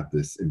and they got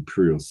this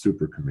Imperial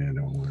Super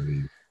Commando on one of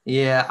these.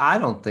 Yeah, I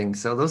don't think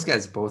so. Those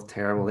guys are both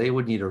terrible. They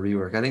would need a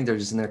rework. I think they're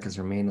just in there because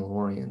they're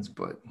Mandalorians,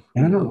 but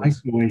And who I don't like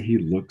knows? the way he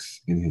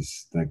looks in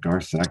that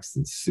Gar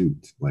Saxon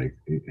suit. Like,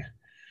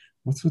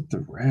 what's with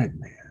the red,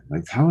 man?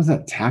 Like, how is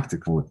that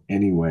tactical in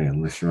any way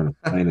unless you're on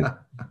a planet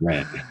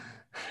red?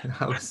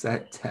 How is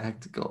that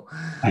tactical?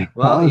 Like,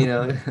 Well,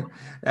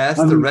 ask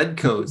I the mean,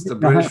 Redcoats, the how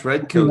British would you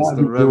Redcoats, not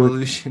the be doing?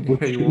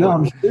 Revolutionary No, War.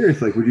 I'm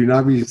serious. Like, would you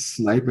not be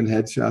sniping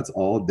headshots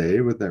all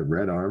day with that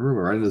red armor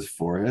right in his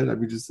forehead?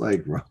 I'd be just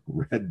like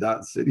red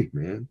dot city,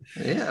 man.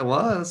 Yeah,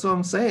 well, that's what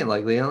I'm saying.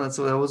 Like,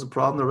 that was a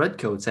problem the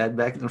Redcoats had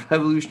back in the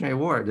Revolutionary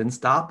War. It didn't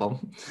stop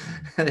them.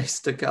 They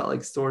stuck out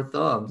like sore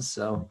thumbs.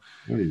 So,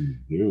 What are you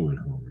doing,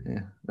 homie?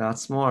 yeah, not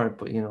smart,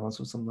 but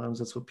sometimes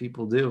that's what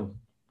people do.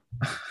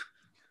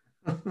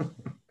 But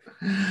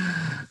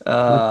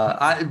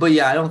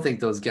yeah, I don't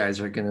think those guys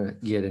are gonna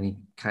get any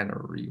kind of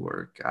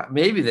rework.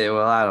 Maybe they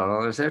will. I don't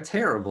know. They're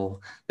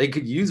terrible. They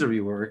could use a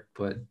rework,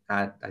 but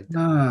I doubt it.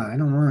 Nah, I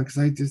don't want because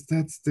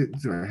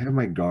I have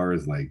my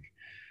Gars like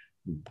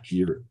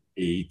gear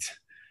 8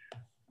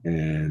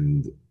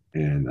 and I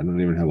don't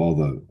even have all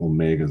the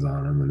Omegas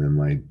on them, and then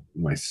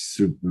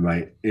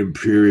my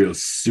Imperial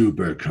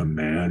Super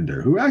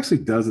Commander, who actually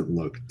doesn't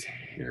look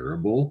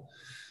terrible,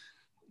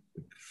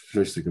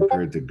 especially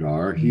compared to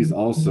Gar. He's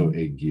also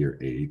a gear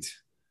 8.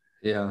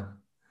 Yeah, yeah.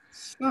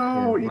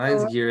 So,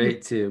 Mine's gear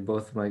 8 too.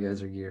 Both of my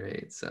guys are gear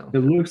 8. So it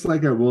looks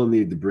like I will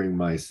need to bring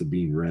my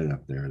Sabine Wren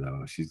up there,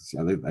 though.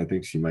 I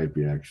think she might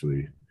be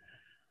actually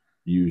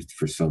used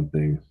for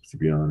something, to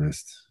be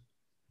honest.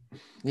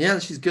 yeah,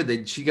 she's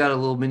good. She got a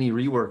little mini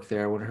rework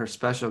there when her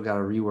special got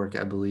a rework,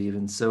 I believe,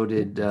 and so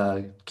did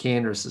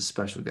Candace's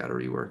special got a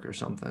rework or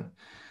something.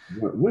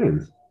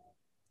 When?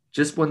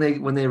 Just when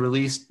they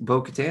released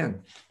Bo Katan.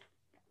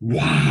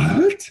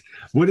 What?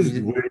 What is?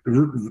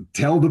 You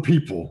Tell the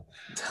people.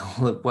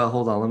 Well,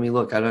 hold on, let me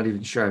look. I'm not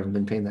even sure. I haven't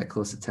been paying that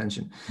close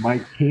attention. My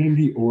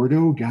Candy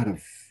Ordo got a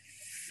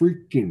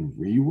freaking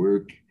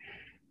rework.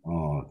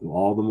 Oh,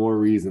 all the more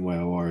reason why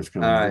OR is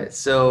coming. All right,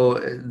 so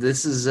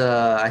this is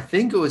I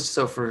think it was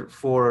so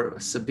for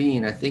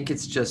Sabine. I think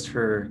it's just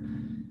her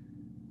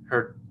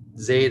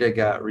Zeta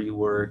got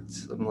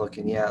reworked. I'm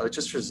looking, yeah, it's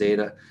just for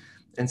Zeta.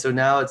 And so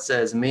now it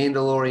says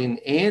Mandalorian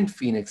and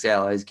Phoenix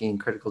allies gain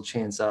critical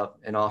chance up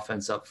and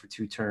offense up for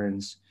 2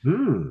 turns.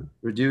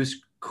 Reduce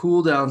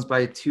cooldowns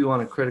by 2 on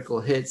a critical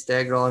hit,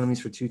 stagger all enemies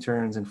for 2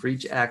 turns, and for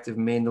each active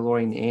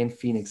Mandalorian and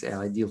Phoenix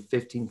ally, deal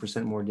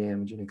 15% more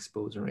damage and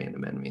expose a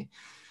random enemy.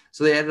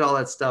 So they added all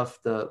that stuff,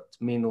 the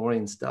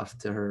Mandalorian stuff,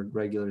 to her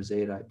regular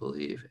Zeta, I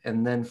believe.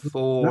 And then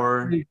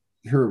for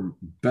her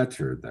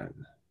better then.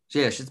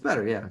 yeah, she's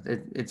better. Yeah,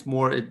 it's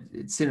more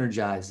it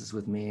synergizes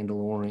with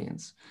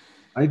Mandalorians.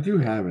 I do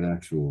have an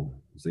actual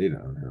Zeta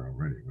on her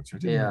already, which I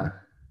didn't. Yeah.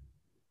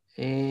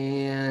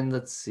 And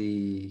let's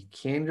see,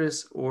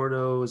 Candace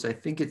Ordo's, I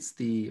think it's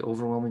the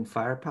overwhelming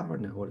firepower.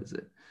 No, what is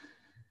it?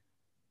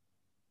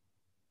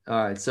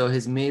 All right, so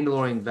his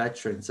Mandalorian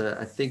veterans,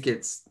 I think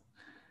it's,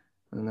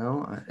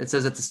 no, it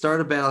says at the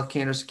start of battle,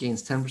 Candace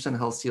gains 10%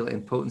 health steal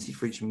and potency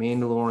for each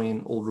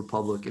Mandalorian, Old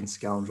Republic, and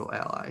Scoundrel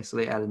ally. So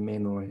they added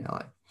Mandalorian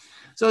ally.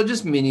 So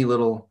just mini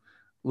little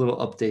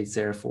updates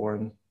there for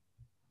him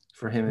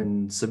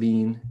and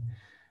Sabine.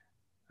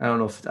 I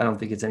don't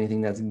think it's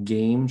anything that's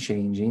game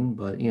changing,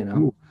 but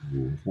Ooh,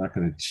 it's not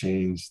going to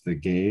change the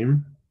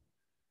game.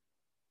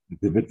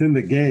 If it's in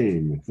the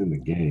game, it's in the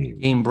game.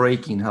 Game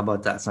breaking. How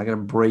about that? It's not going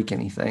to break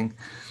anything.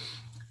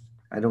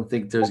 I don't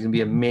think there's going to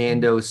be a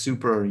Mando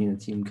Super Arena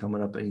team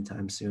coming up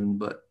anytime soon,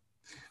 but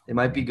they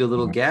might be good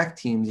little GAC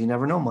teams. You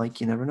never know, Mike.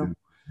 You never know.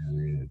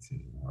 Arena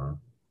team, huh?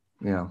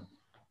 Yeah.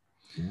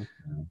 Okay.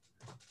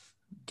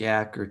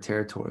 GAC or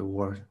Territory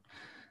War.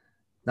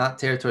 Not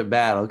Territory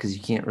Battle because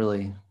you can't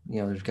really,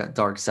 there's got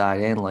dark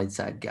side and light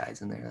side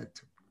guys in there.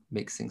 That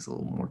makes things a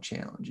little more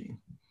challenging.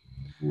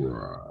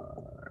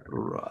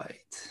 Right.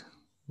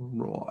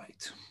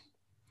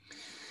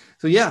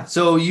 So yeah,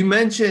 so you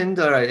mentioned,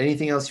 all right,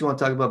 anything else you want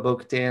to talk about Bo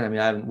Katan? I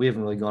mean, we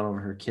haven't really gone over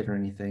her kit or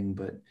anything,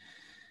 but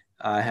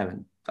I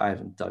haven't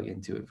dug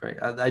into it very.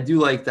 I do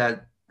like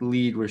that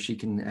lead where she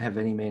can have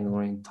any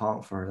Mandalorian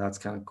taunt for her. That's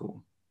kind of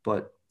cool.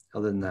 But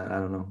other than that, I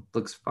don't know.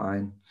 Looks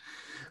fine.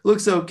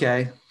 Looks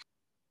okay.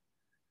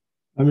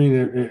 I mean,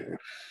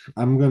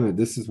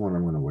 this is one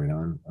I'm gonna wait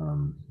on.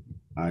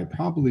 I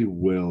probably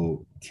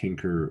will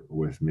tinker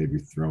with maybe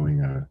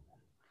throwing a,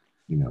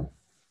 you know,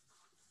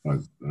 a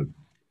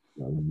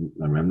I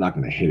mean, I'm not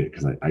going to hit it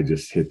because I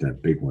just hit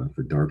that big one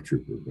for Dark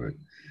Trooper, but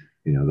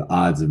the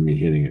odds of me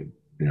hitting it,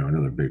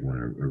 another big one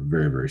are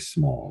very, very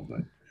small.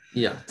 But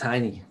yeah,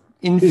 tiny,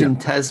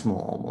 infinitesimal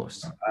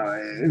almost.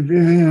 Maybe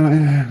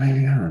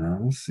I don't know.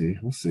 We'll see.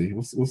 We'll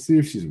see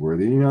if she's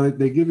worthy.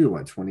 They give you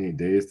what 28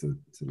 days to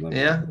level.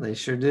 Yeah, they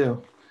sure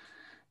do.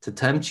 To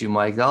tempt you,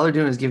 Mike. All they're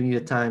doing is giving you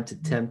a time to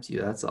tempt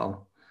you. That's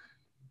all.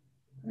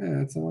 Yeah,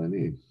 that's all I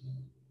need.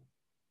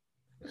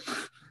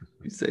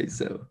 You say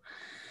so.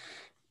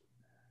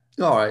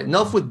 All right,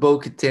 enough with Bo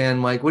Katan,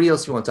 Mike. What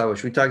else you want to talk about?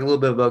 Should we talk a little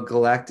bit about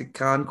Galactic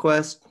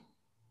Conquest?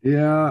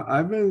 Yeah,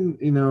 I've been,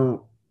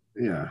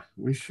 yeah,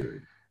 we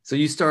should. So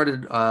you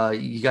started,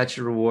 you got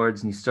your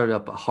rewards, and you started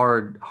up a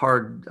hard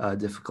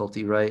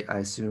difficulty, right? I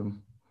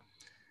assume.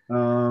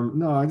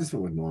 No, I just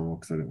went with normal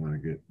because I didn't want to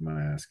get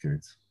my ass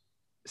kicked.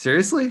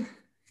 Seriously?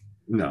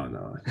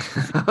 No.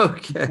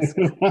 Okay.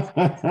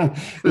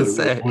 It's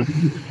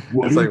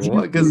like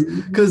what? Because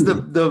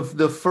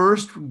the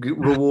first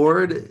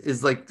reward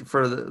is like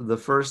for the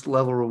first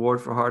level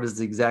reward for hard is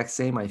the exact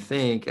same, I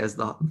think, as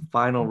the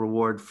final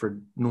reward for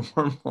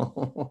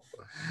normal.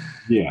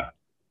 Yeah.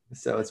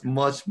 So it's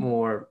much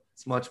more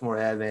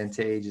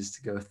advantageous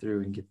to go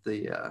through and get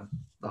the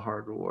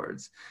hard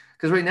rewards.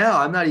 Because right now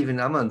I'm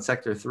on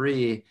Sector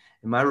 3.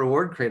 And my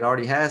reward crate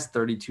already has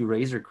 32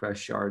 Razor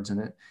Crest shards in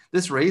it.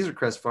 This Razor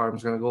Crest farm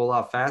is going to go a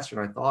lot faster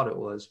than I thought it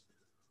was.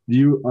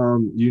 You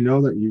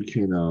know that you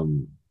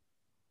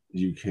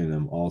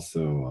can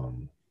also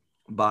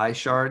buy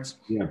shards.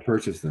 Yeah,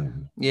 purchase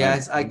them.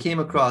 Yeah, I came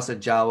across a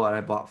Jawa and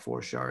I bought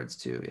 4 shards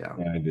too. Yeah.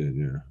 Yeah, I did.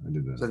 Yeah, I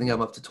did that. So I think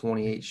I'm up to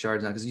 28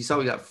 shards now because you saw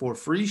we got 4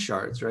 free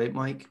shards, right,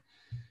 Mike?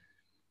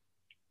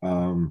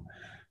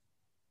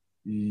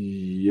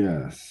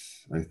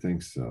 Yes, I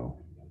think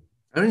so.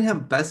 I don't even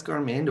have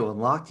Beskar Mando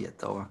unlocked yet,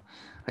 though.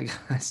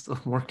 I'm still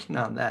working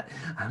on that.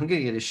 I'm gonna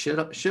get a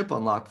ship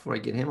unlocked before I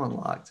get him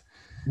unlocked.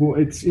 Well,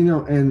 it's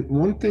and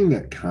one thing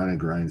that kind of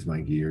grinds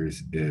my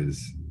gears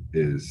is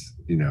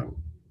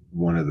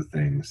one of the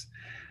things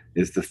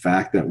is the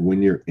fact that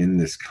when you're in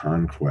this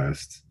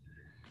conquest,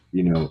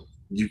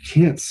 you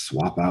can't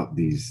swap out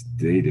these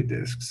data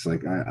discs.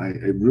 Like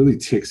it really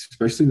ticks,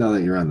 especially now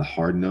that you're on the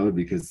hard node,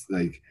 because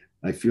like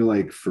I feel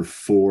like for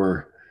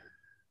 4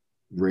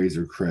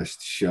 Razor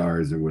Crest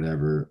shards or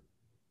whatever,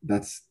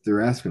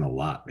 they're asking a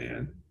lot,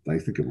 man. I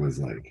think it was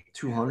like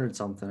 200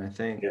 something, I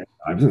think. Yeah,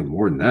 I was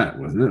more than that,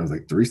 wasn't it? It was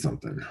like 3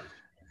 something.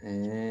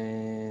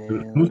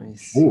 And let me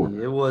see.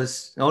 It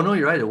was no,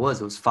 you're right. It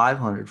was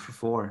 500 for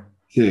 4.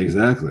 Yeah,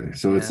 exactly.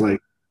 So it's like,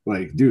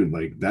 dude,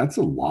 like that's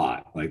a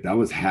lot. Like that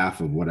was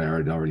half of what I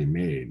had already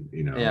made,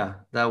 Yeah,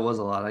 that was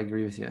a lot. I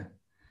agree with you.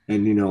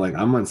 And like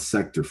I'm on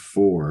Sector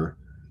 4.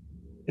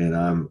 And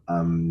I'm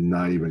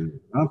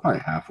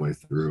probably halfway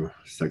through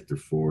Sector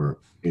 4,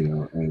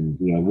 and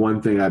one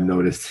thing I've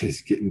noticed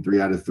is getting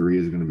 3 out of 3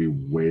 is going to be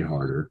way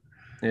harder.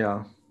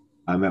 Yeah.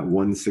 I'm at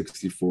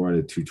 164 out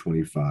of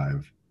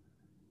 225,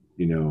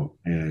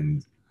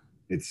 and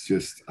it's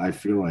just, I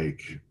feel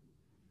like,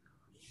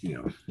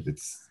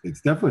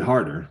 it's definitely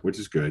harder, which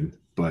is good.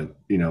 But,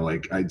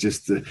 like I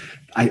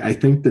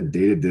think the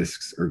data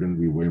discs are going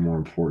to be way more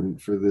important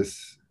for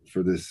this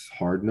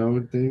hard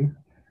node thing.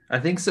 I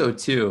think so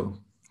too.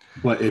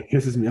 But it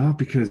pisses me off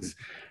because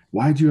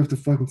why'd you have to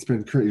fucking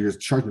spend credit? You're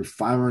just charging me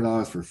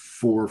 $500 for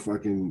 4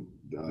 fucking.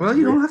 Well,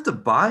 you don't have to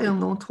buy them.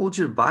 No one told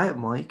you to buy it,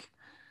 Mike.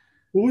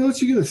 Well, what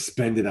else are you gonna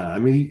spend it on? I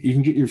mean, you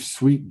can get your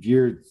sweet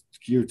gear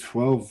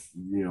 12,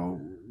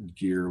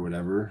 gear or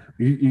whatever.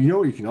 You know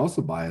what you can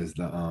also buy is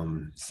the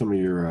some of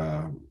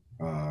your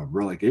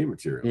Relic 8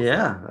 material.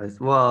 Yeah,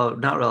 well,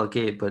 not Relic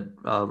 8, but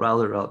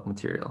rather Relic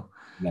material.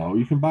 No,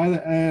 you can buy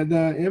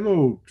the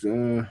ammo,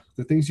 the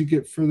things you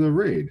get for the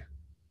raid.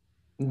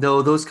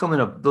 No, those come in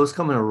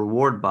a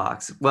reward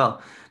box.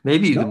 Well,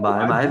 maybe you can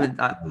buy them.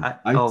 I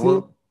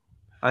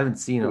haven't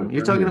seen them.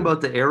 You're talking about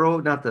the arrow,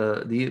 not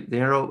the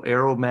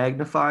arrow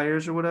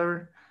magnifiers or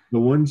whatever. The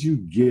ones you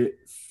get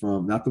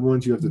from, not the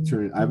ones you have to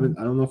turn. I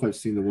don't know if I've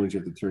seen the ones you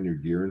have to turn your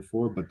gear in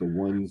for, but the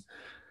ones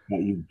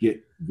that you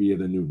get via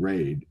the new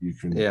raid, you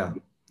can. Yeah.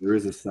 There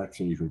is a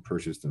section you can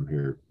purchase them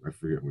here. I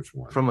forget which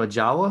one. From a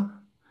Jawa?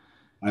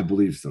 I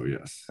believe so.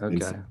 Yes.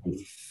 Okay.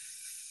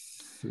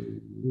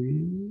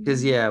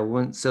 Because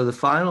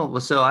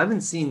so I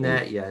haven't seen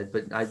that yet,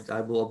 but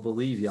I will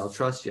believe you. I'll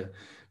trust you.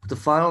 But the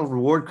final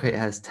reward crate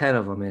has 10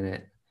 of them in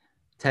it.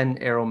 10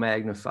 arrow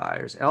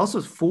magnifiers. It also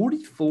has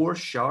 44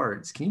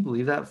 shards. Can you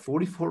believe that?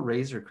 44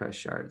 Razor Crest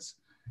shards.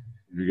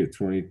 You get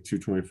 22,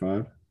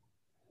 25.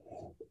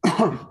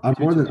 I'm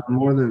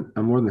more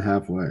than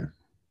halfway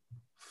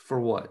For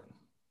what?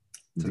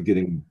 to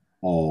getting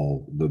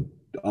all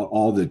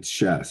the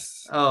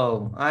chests.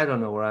 Oh, I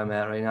don't know where I'm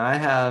at right now. I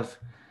have,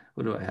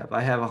 what do I have?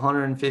 I have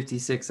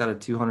 156 out of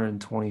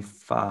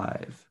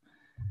 225.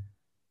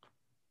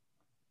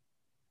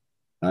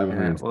 I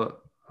have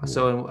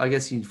so I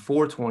guess you need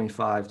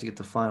 425 to get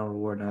the final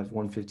reward, and I have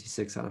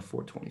 156 out of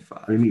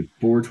 425. You need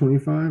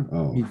 425?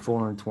 Oh. You need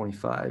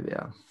 425,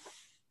 yeah.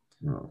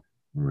 Oh,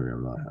 maybe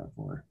I'm not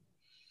halfway.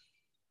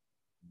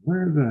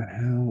 Where the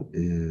hell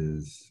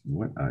is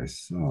what I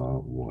saw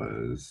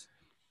was,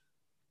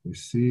 you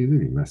see, they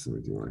be messing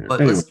with you on here.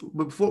 But anyway.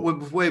 before,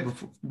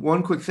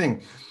 one quick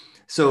thing.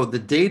 So the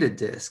data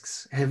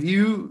discs, have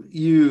you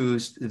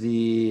used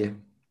the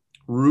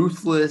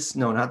Ruthless,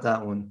 no, not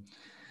that one,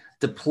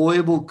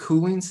 Deployable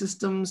Cooling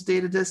Systems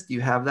data disk? Do you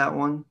have that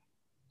one?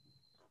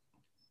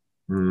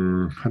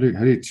 How do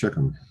you check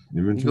them?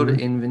 Inventory? You go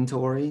to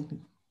inventory.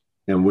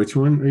 And which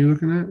one are you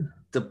looking at?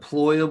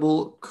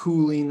 Deployable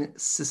Cooling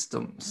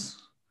Systems.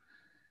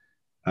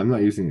 I'm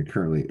not using it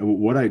currently.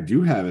 What I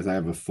do have is I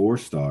have a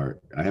 4-star.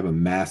 I have a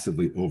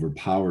massively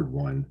overpowered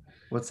one.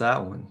 What's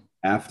that one?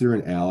 After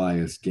an ally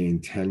has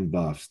gained 10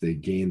 buffs, they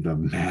gain the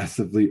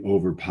massively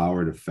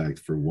overpowered effect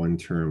for 1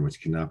 turn,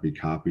 which cannot be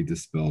copied,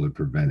 dispelled, or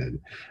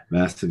prevented.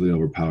 Massively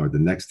overpowered. The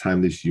next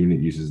time this unit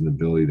uses an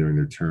ability during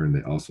their turn,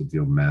 they also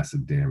deal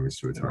massive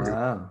damage to a target.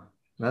 Wow,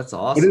 that's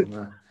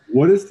awesome.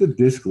 What does the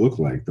disc look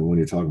like? The one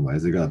you're talking about?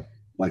 Has it got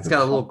like? It's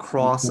got a little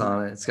cross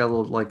on it. It's got a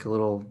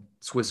little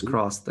Swiss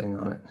cross thing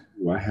on it.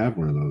 I have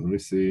one of those. Let me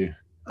see.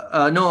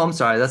 No, I'm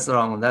sorry. That's the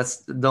wrong one.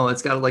 It's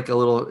got like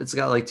it's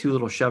got like 2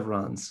 little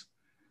chevrons.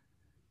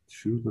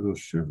 2 little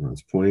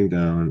chevrons pointing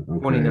down. Okay.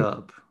 Pointing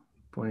up.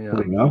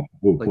 Pointing up.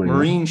 Oh, like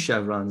marine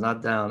chevrons,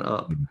 not down,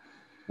 up.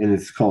 And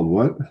it's called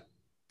what?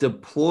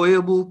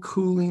 Deployable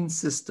Cooling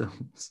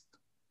Systems.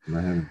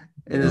 And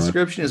the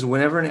description is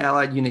whenever an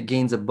allied unit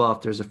gains a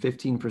buff, there's a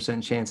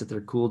 15% chance that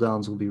their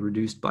cooldowns will be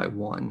reduced by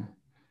 1.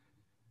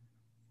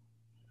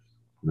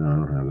 No, I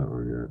don't have that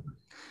one yet.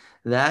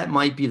 That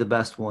might be the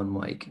best one,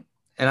 Mike.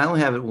 And I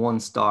only have it 1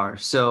 star.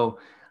 So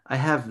I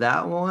have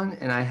that one,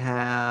 and I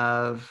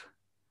have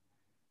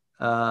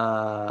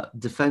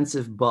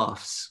defensive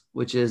buffs,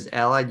 which is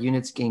allied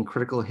units gain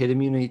critical hit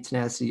immunity,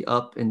 tenacity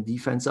up, and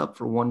defense up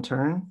for 1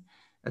 turn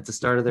at the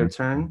start of their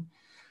turn.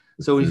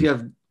 So if you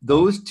have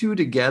those 2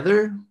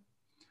 together,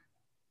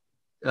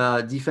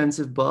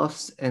 defensive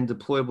buffs and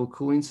deployable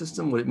cooling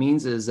system, what it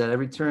means is that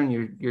every turn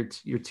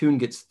your tune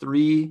gets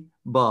 3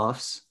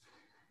 buffs,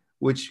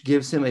 which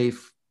gives him a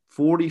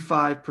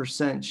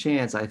 45%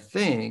 chance, I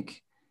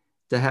think,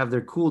 to have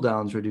their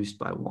cooldowns reduced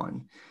by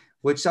 1,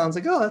 which sounds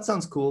like, oh, that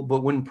sounds cool.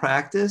 But when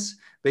practice,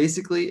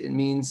 basically it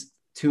means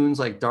tunes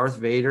like Darth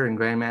Vader and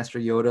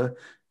Grandmaster Yoda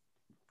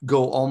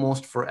go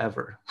almost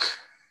forever.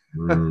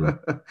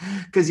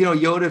 Because,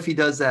 Yoda, if he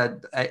does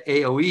that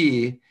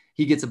AoE,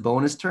 he gets a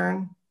bonus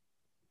turn.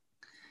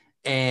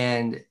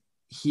 And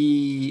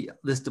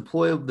this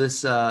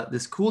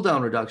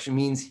cooldown reduction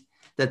means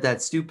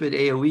that stupid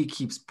AoE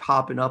keeps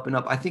popping up and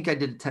up. I think I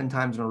did it 10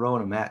 times in a row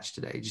in a match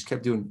today. Just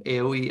kept doing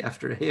AoE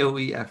after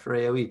AoE after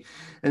AoE.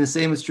 And the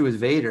same is true with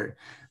Vader.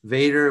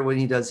 Vader, when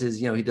he does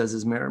his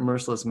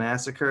merciless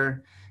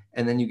massacre,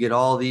 and then you get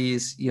all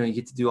these, you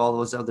get to do all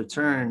those other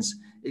turns,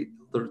 the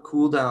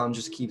cooldown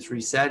just keeps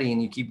resetting,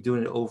 and you keep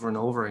doing it over and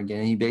over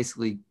again. And he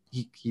basically,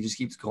 he just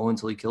keeps going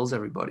until he kills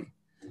everybody.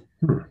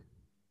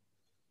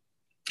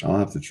 I'll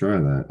have to try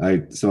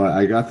that. So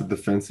I got the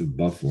defensive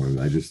buff one.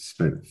 I just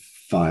spent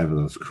 5 of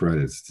those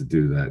credits to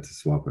do that, to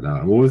swap it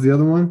out. And what was the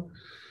other one?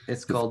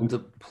 It's called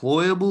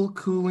Deployable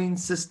Cooling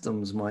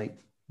Systems, Mike.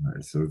 All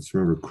right, so just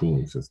remember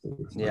cooling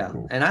systems. Yeah,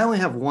 cool. And I only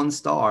have 1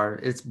 star.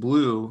 It's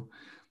blue.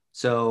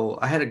 So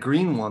I had a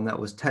green one that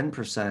was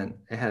 10%.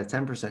 It had a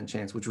 10%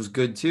 chance, which was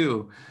good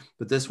too.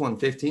 But this one,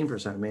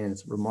 15%, man,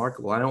 it's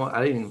remarkable.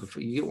 If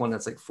you get one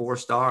that's like 4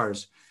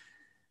 stars,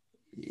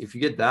 if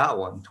you get that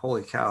one,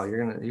 holy cow,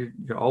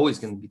 you're always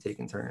gonna be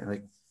taking turn.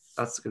 Like,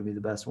 that's gonna be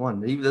the best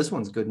one. Even this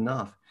one's good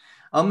enough.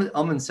 I'm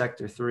in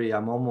sector 3.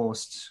 I'm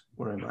almost,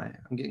 where am I?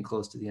 I'm getting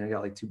close to the end. I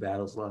got like 2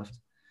 battles left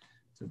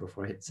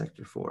before I hit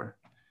sector 4.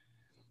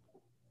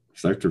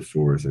 Sector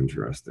 4 is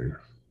interesting.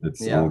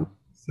 It's all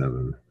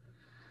 7.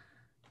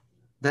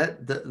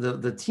 That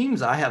the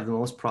teams I have the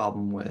most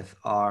problem with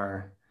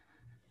are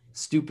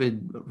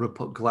stupid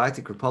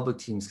Galactic Republic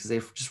teams, because they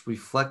just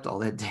reflect all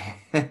that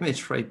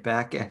damage right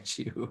back at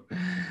you.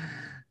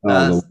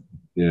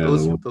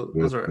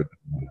 Those are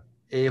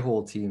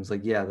a-hole teams.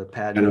 Like, the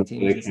Padme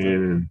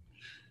teams.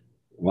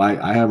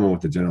 I have one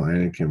with the General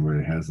Anakin where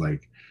it has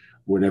like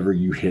whatever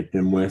you hit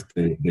them with,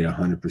 they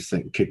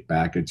 100% kick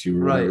back at you.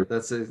 Right. Whatever.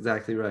 That's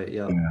exactly right.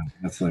 Yeah.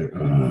 That's like,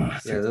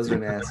 those are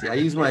nasty. I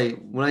use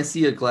when I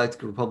see a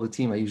Galactic Republic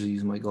team, I usually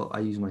use my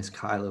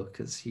Kylo,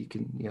 because he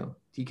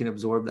can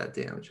absorb that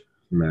damage.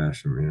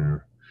 Smash him. Yeah.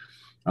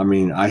 I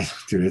mean,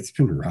 dude, it's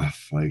been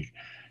rough. Like,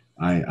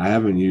 I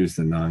haven't used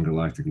the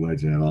non-galactic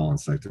legend at all in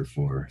Sector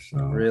 4, so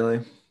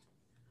Really?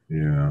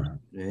 yeah.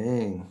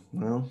 Dang.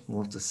 Well,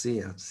 we'll have to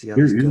see. I'll see how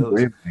this Your goes.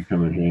 wave may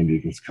come in handy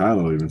because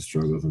Kylo even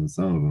struggles in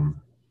some of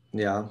them.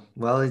 Yeah.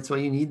 Well, it's why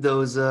you need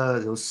those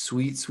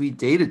sweet, sweet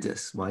data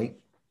discs, Mike.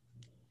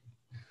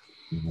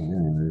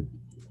 Yeah,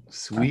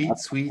 Sweet,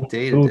 sweet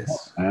data filled up.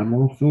 discs. I'm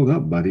all filled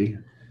up, buddy.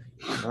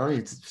 Well,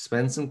 you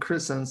spend some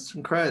credits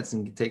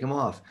and take them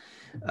off.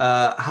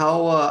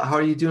 How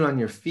are you doing on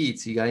your feet?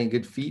 So you got any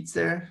good feats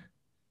there?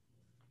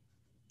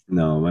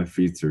 No, my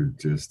feet are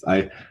just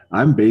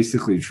I'm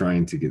basically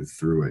trying to get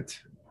through it.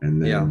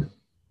 And Yeah. then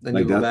Then you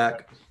like go that's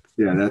back.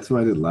 yeah, that's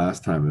what I did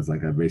last time. Is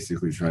like I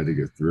basically tried to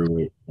get through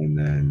it and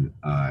then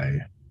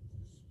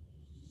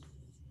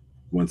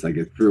once I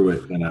get through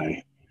it, then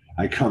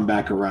I come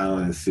back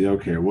around and see,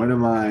 okay, what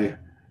am I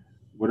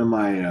what am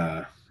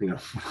I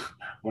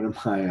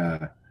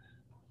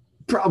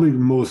probably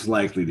most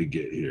likely to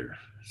get here.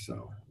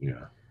 So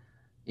yeah.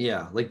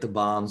 Yeah, like the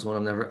bombs one.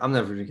 I'm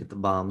never gonna get the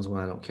bombs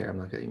one. I don't care. I'm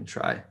not gonna even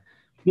try.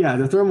 Yeah,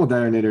 the thermal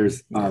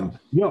detonators.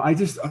 Yeah. I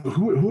just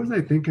who was I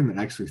thinking that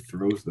actually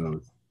throws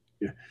those?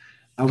 Yeah,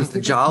 I was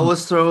The thinking.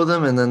 Jawas throw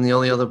them, and then the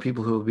only other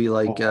people who would be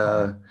like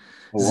Are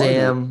they?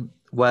 Zam,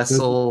 Does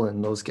Wessel,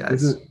 and those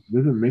guys.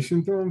 does a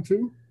mission throw them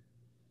too?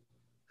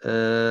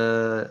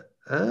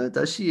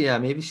 Does she? Yeah,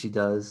 maybe she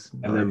does.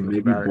 Now And that I then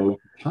think maybe about it. Bo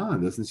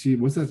Katan, doesn't she?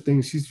 What's that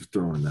thing she's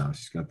throwing now?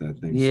 She's got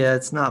that thing. Yeah,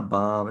 it's not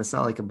bomb. It's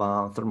not like a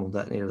bomb, thermal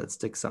detonator that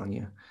sticks on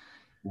you.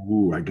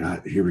 Ooh,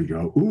 here we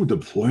go. Ooh,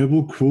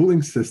 deployable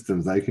cooling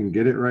systems. I can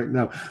get it right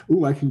now.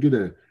 Ooh, I can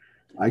get,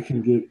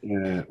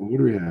 what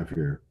do we have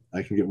here?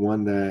 I can get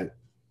one that,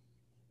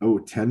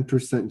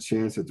 10%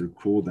 chance that their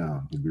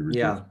cooldown will be reduced.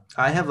 Yeah,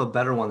 I have a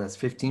better one that's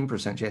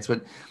 15% chance,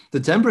 but the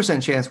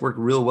 10% chance worked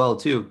real well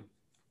too.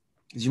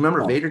 Because you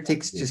remember Vader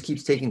just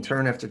keeps taking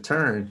turn after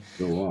turn,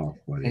 Go off,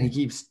 buddy. and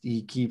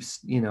he keeps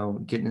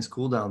getting his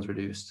cooldowns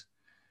reduced.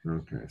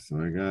 Okay, so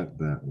I got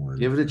that one.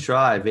 Give it a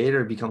try.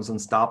 Vader becomes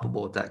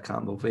unstoppable with that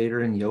combo.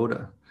 Vader and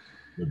Yoda.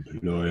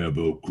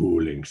 Deployable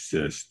cooling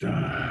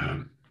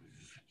system.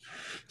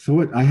 So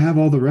what? I have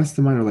all the rest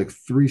of mine are like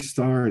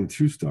 3-star and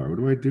 2-star. What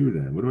do I do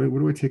then? What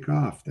do I take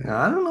off then?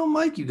 I don't know,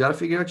 Mike. You got to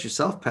figure out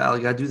yourself, pal.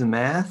 You got to do the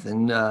math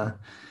and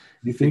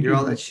You figure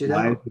all that shit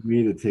out. For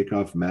me to take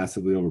off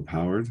massively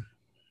overpowered?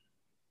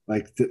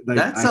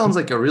 That sounds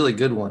like a really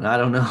good one. I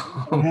don't know.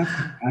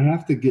 I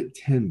have to get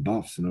 10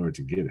 buffs in order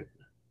to get it.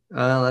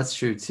 That's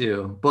true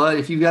too. But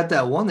if you got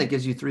that one that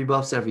gives you 3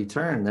 buffs every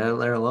turn,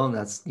 there alone,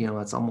 that's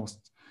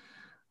almost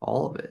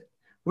all of it.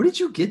 Where did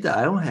you get that?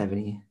 I don't have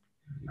any.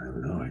 I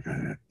don't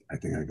know. I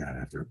think I got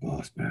it after a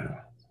boss battle.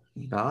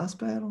 Boss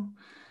battle?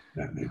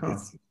 That may get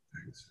some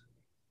things.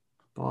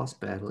 Boss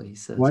battle, he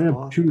says. Well,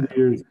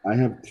 I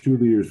have 2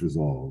 leaders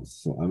resolves,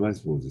 so I might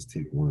as well just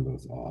take one of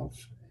those off.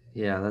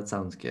 Yeah, that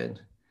sounds good.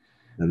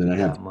 And then I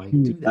have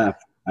 2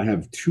 left. I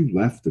have 2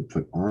 left to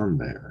put on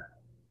there.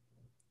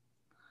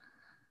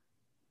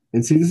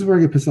 And see, this is where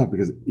I get pissed off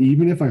because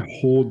even if I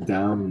hold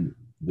down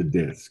the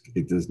disc,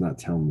 it does not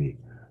tell me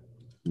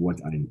what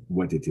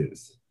it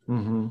is.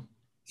 Mm-hmm.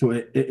 So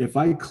if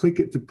I click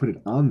it to put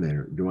it on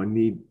there, do I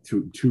need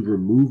to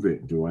remove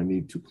it? Do I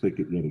need to click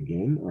it yet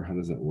again, or how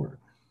does that work?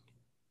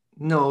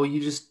 No,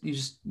 you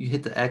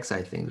hit the X.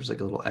 I think there's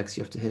like a little X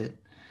you have to hit,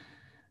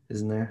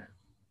 isn't there?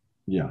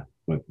 Yeah,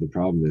 but the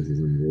problem is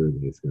in Word,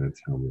 it's going to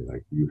tell me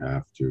like you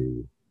have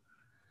to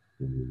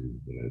remove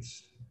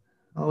this.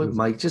 Oh,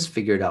 Mike, just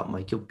figure it out,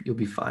 Mike. You'll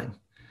be fine.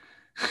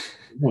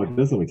 No, it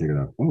does let me take it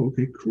out. Oh,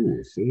 okay,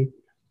 cool. See,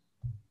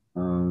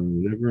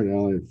 whenever an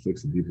ally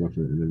inflicts a debuff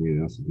on an enemy,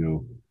 it has to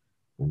deal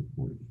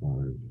 1.5.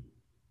 All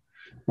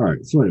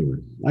right. So anyway,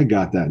 I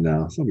got that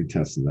now. So I'll be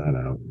testing that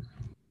out.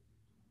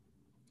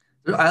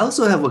 I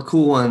also have a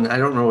cool one. I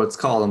don't know what it's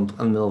called. I'm in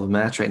the middle of a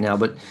match right now,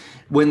 but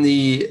when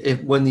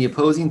the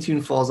opposing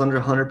tune falls under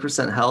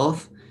 100%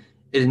 health,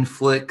 it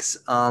inflicts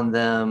on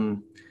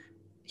them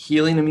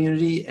healing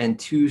immunity and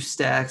 2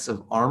 stacks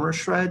of armor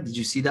shred. Did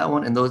you see that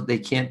one? And those they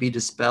can't be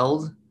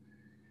dispelled.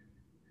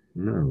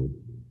 No,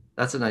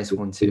 that's a nice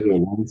one too. Is it a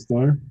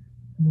 1-star?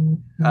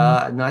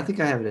 No, I think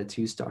I have it at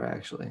 2-star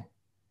actually.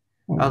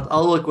 Oh.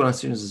 I'll look as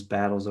soon as this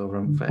battle's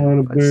over. If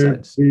I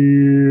decide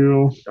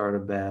to start a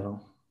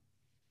battle.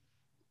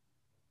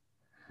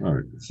 All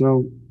right,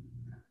 so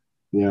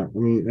yeah, I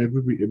mean,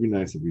 it'd be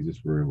nice if we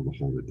just were able to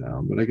hold it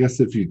down. But I guess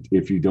if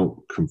you don't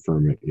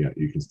confirm it yet,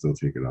 you can still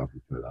take it off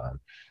and put it on.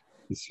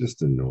 It's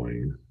just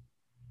annoying.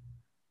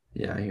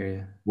 Yeah, I hear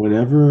you.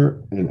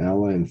 Whenever an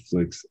ally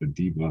inflicts a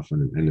debuff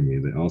on an enemy,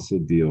 they also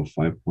deal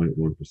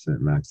 5.1%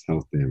 max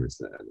health damage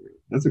to the enemy.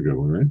 That's a good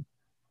one, right?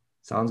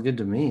 Sounds good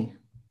to me.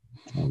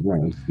 All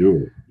right, let's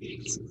do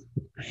it.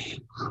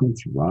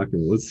 Let's rock it.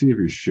 Let's see if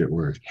your shit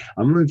works.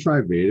 I'm going to try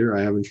Vader.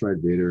 I haven't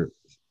tried Vader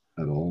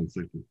at all in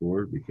Sector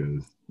 4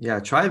 because... Yeah,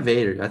 try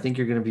Vader. I think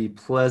you're going to be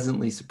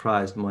pleasantly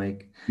surprised,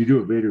 Mike. You do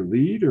a Vader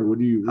lead, or what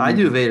do you... I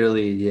do Vader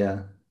lead,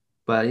 yeah.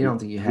 But you don't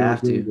think you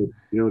have to. You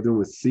don't do it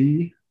with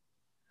C?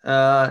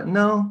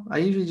 No, I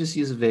usually just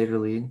use a Vader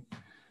lead.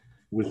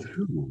 With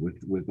who?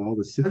 With all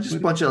the Sith Just a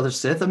buddies? bunch of other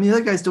Sith. I mean, the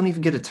other guys don't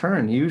even get a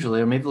turn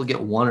usually, or maybe they'll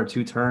get 1 or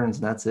 2 turns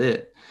and that's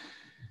it.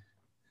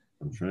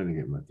 I'm trying to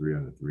get my 3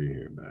 out of 3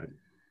 here back.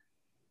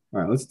 All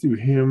right, let's do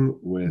him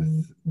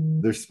with.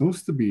 There's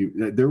supposed to be.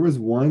 There was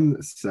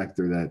one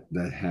sector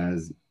that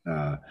has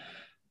a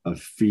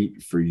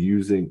feat for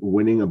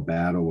winning a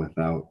battle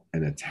without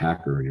an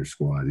attacker in your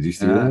squad. Did you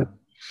see that?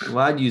 Well,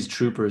 I'd use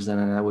troopers then,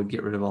 and I would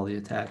get rid of all the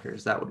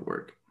attackers. That would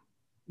work.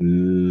 Yeah,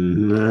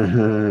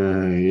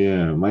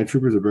 my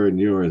troopers are better than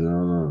yours. I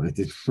don't know. It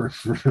didn't work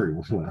very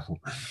well.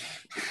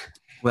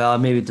 Well,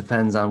 maybe it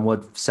depends on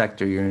what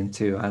sector you're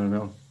into. I don't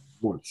know.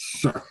 What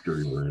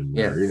sector you're in?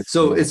 Yeah.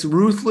 So it's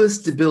ruthless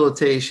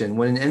debilitation.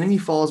 When an enemy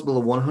falls below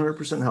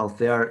 100% health,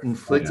 they are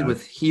inflicted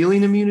with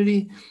healing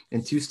immunity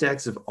and 2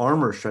 stacks of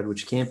armor shred,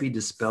 which can't be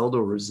dispelled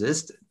or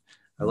resisted.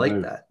 I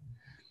like that.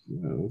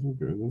 Yeah, those are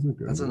good. Those are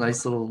good. That's a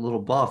nice little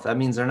buff. That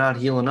means they're not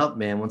healing up,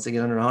 man. Once they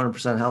get under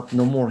 100% health,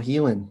 no more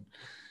healing.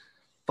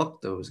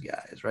 Fuck those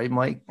guys, right,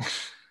 Mike?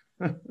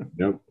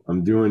 Yep.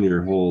 I'm doing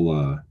your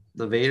whole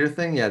the Vader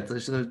thing. Yeah,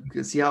 let's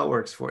see how it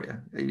works for you.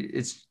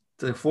 It's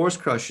the Force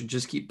Crush should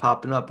just keep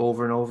popping up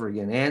over and over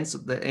again, and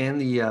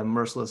the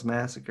Merciless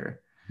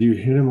Massacre. Do you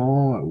hit them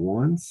all at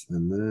once,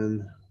 and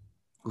then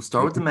we'll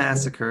start with the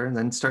Massacre, and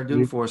then start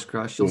doing Force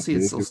Crush. You'll see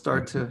it'll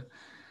start to.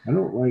 I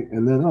don't like,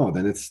 and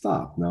then it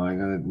stopped. Now I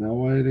got it. Now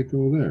why did it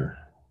go there?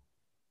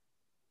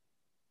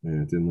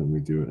 Yeah, it didn't let me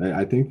do it.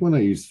 I think when I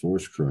used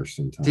Force Crush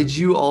sometimes. Did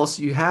you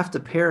also? You have to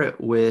pair it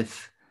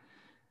with.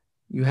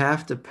 You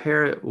have to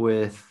pair it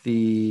with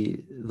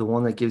the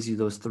one that gives you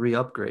those 3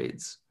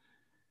 upgrades.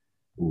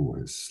 Ooh,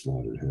 I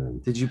slaughtered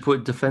him. Did you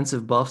put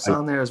defensive buffs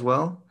on there as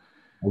well?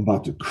 I'm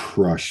about to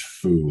crush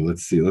Fu.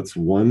 Let's see. Let's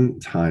one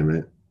time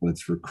it.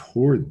 Let's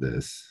record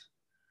this.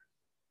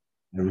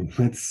 And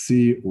let's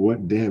see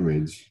what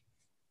damage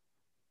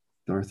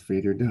Darth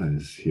Vader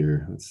does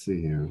here. Let's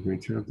see here. Let me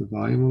turn up the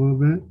volume a little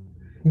bit.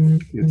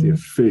 Get the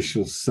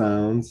official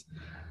sounds.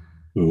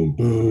 Boom,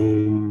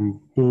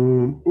 boom,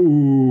 boom.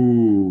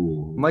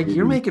 Ooh. Mike,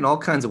 you're making all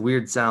kinds of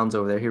weird sounds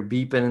over there. You're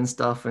beeping and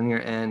stuff in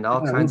your end,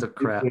 all kinds of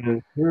crap.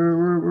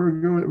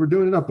 We're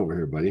doing it up over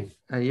here, buddy.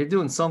 You're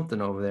doing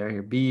something over there.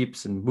 Your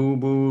beeps and boom,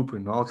 boop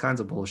and all kinds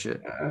of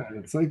bullshit.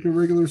 It's like a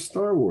regular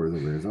Star Wars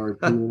over there. It's our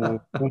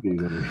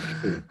buddies over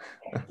here.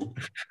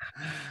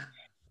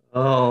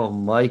 Oh,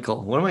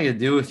 Michael, what am I gonna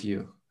do with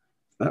you?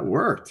 That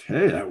worked.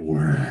 Hey, that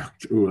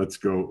worked. Oh, let's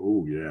go.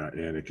 Oh, yeah,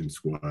 Anakin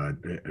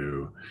squad.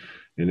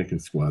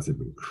 Anakin squads have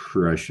been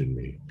crushing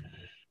me.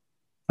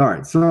 All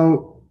right,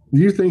 so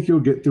do you think you'll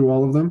get through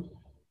all of them?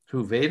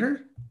 Who,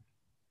 Vader?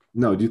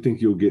 No, do you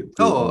think you'll get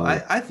through all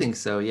I think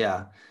so,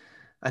 yeah.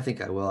 I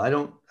think I will. I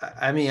don't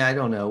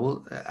know.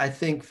 Well, I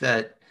think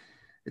that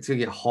it's going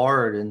to get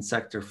hard in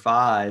Sector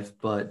 5,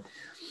 but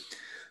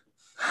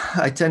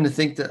I tend to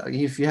think that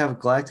if you have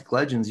Galactic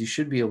Legends, you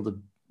should be able to,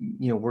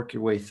 work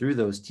your way through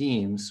those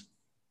teams.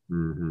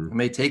 Mm-hmm. It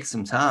may take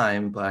some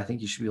time, but I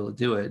think you should be able to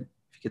do it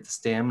if you get the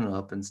stamina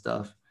up and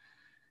stuff.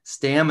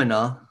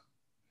 Stamina.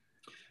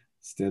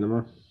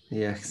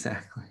 Yeah,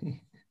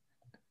 exactly.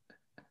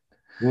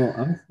 Well,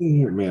 I'm sitting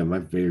here, man. My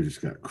Vader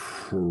just got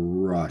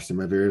crushed, and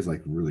my Vader's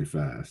like really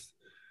fast.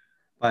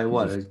 By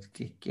what?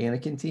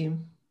 Anakin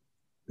team?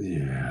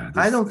 Yeah.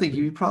 I don't think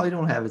you probably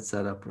don't have it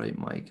set up right,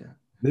 Mike.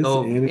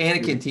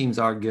 Anakin teams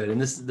are good,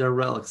 and they're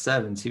Relic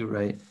 7 too,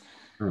 right?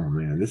 Oh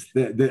man,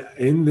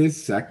 in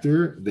this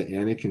sector, the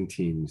Anakin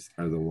teams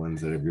are the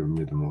ones that have given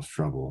me the most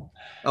trouble.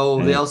 Oh,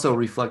 and they also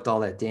reflect all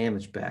that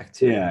damage back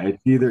too. Yeah,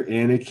 it's either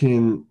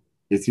Anakin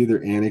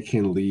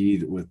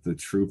lead with the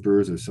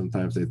troopers, or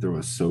sometimes they throw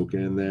Ahsoka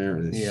in there,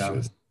 and it's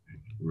just,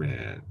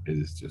 man, it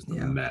is just a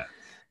mess.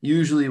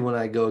 Usually when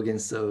I go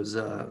against those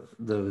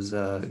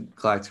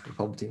Galactic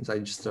Republic teams, I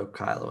just throw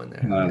Kylo in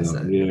there.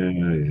 Yeah.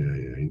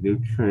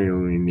 You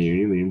Kylo in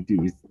there, let him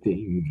do his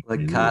thing. Let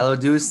Kylo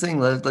do his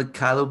thing. Let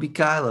Kylo be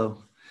Kylo.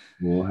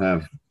 We'll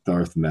have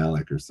Darth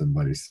Malik or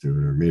somebody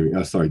soon, or maybe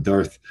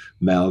Darth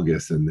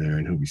Malgus in there,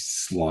 and he'll be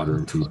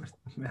slaughtering people.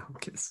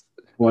 Malgus.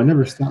 Well, I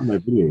never stopped my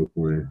video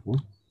recorder.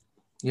 What?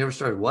 You never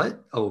started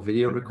what? Oh,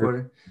 video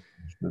recorder.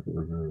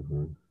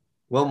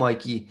 Well,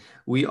 Mikey,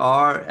 we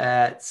are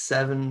at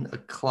 7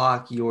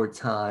 o'clock your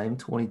time,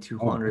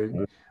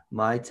 2200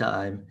 my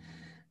time,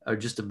 or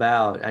just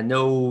about. I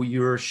know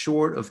you're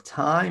short of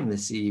time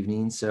this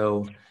evening,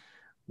 so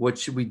what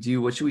should we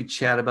do? What should we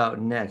chat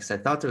about next? I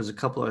thought there was a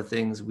couple of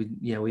things. We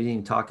didn't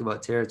even talk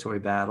about territory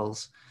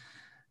battles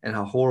and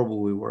how horrible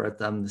we were at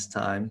them this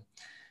time.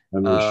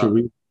 I mean, should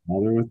we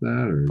bother with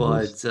that? Or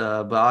but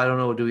I don't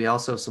know. Do we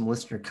also have some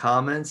listener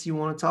comments you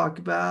want to talk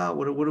about?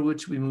 What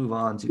should we move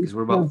on to? Because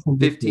we're about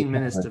 15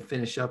 minutes to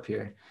finish up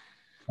here.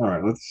 All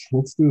right,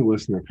 let's do the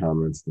listener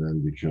comments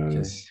then,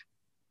 because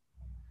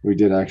we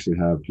did actually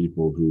have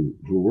people who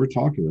were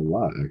talking a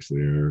lot.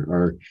 Actually,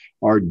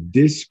 our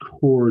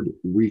Discord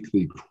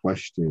weekly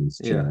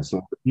questions channel. Yeah.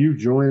 So if you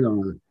join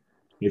our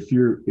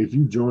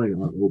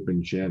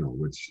open channel,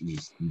 which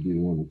is you'd be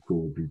one of the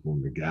cool people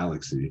in the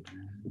galaxy,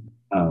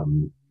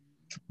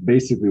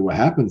 basically what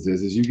happens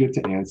is you get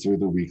to answer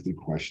the weekly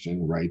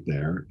question right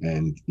there.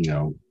 And,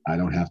 I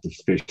don't have to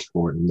fish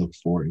for it and look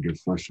for it and get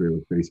frustrated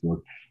with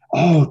Facebook.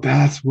 Oh,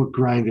 that's what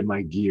grinded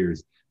my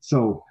gears.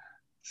 So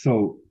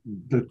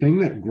the thing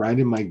that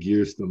grinded my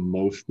gears the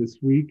most this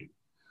week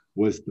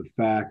was the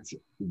fact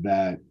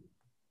that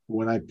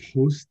when I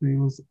post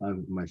things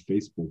on my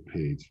Facebook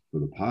page for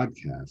the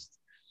podcast,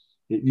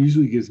 it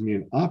usually gives me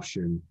an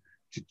option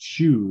to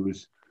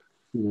choose,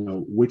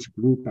 which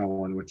group I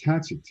want to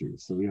attach it to.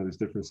 So, there's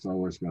different Star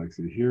Wars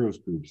Galaxy of Heroes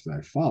groups that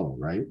I follow,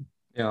 right?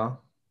 Yeah.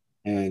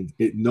 And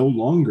it no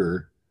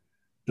longer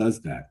does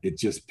that. It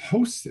just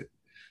posts it.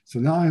 So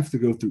now I have to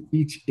go through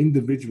each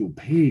individual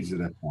page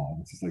that I follow,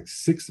 which is like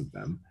 6 of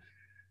them,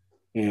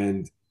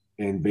 and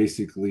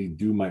basically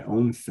do my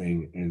own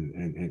thing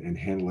and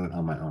handle it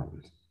on my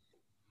own,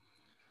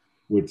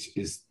 which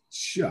is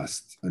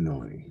just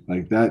annoying.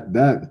 Like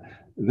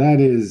that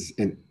is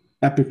an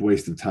epic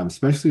waste of time,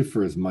 especially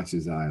for as much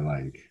as I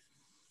like,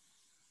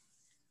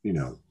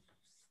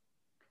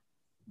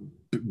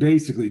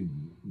 basically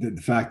the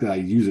fact that I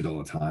use it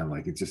all the time.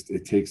 Like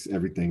it takes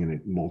everything and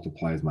it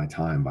multiplies my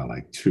time by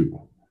like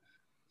 2.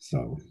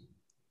 So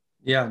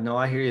yeah, no,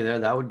 I hear you there.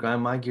 That would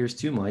grind my gears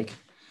too, Mike.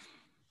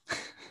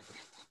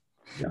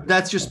 Yeah.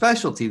 That's your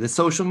specialty, the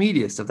social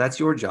media stuff. That's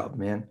your job,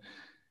 man.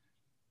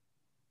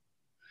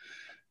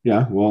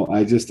 Yeah, well,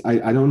 I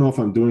don't know if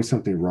I'm doing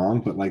something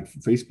wrong, but like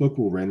Facebook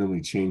will randomly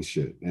change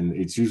shit, and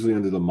it's usually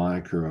under the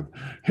moniker of,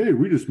 "Hey,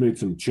 we just made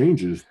some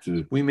changes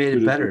to." We made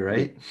it better,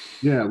 right?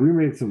 Yeah, we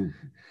made some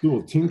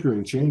little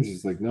tinkering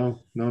changes. Like, no,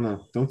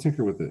 don't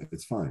tinker with it.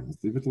 It's fine.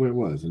 Just leave it the way it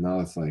was. And now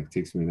it's like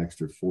takes me an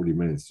extra 40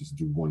 minutes just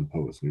to do one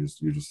post. And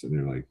you're just sitting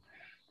there like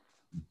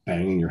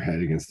banging your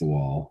head against the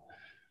wall.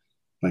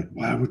 Like,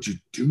 why would you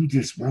do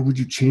this? Why would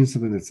you change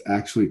something that's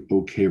actually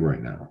okay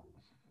right now?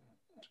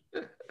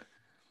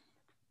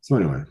 So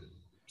anyway,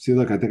 see,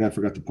 look, I think I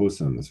forgot to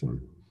post on this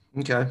one.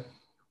 Okay.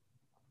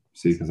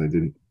 See, because I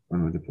didn't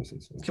post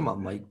this one. Come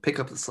on, Mike, pick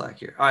up the slack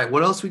here. All right,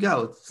 what else we got?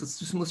 Let's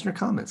do some listener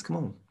comments. Come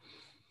on.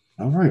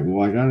 All right.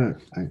 Well, I have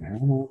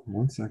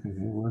 1 second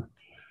here.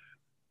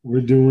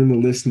 We're doing the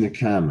listener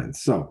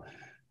comments. So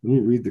let me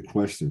read the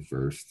question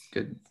first.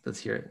 Good. Let's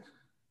hear it.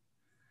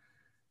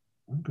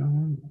 I'm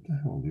going. What the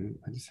hell, dude?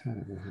 I just had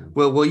it right here.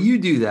 Well, while you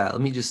do that,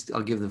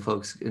 I'll give the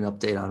folks an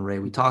update on Rey.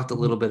 We talked a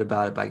little bit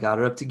about it, but I got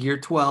her up to gear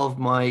 12,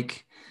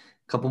 Mike.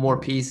 A couple more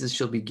pieces.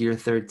 She'll be gear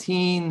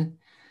 13.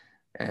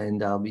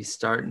 And I'll be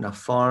starting a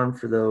farm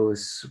for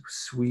those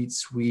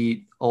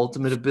sweet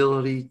ultimate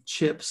ability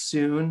chips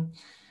soon.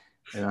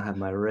 And I'll have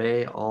my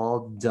Rey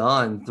all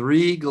done.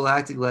 3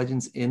 Galactic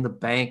Legends in the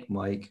bank,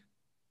 Mike.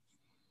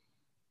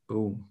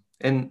 Boom.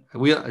 And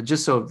we,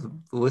 just so the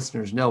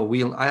listeners know,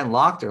 I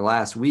unlocked her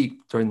last week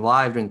during the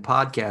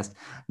podcast.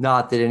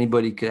 Not that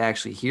anybody could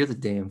actually hear the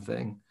damn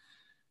thing.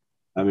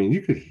 I mean,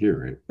 you could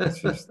hear it.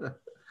 It's just,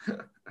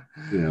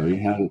 you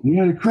had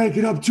to crank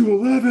it up to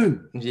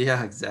 11.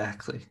 Yeah,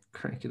 exactly.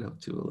 Crank it up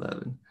to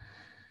 11.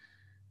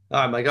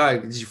 All right, my guy,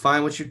 did you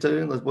find what you're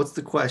doing? What's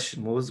the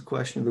question? What was the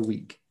question of the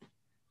week?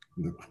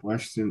 The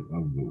question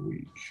of the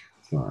week.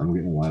 So I'm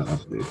getting a lot of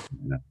updates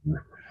now.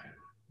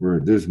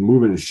 There's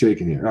moving and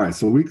shaking here. All right,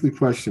 so the weekly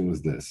question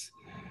was this.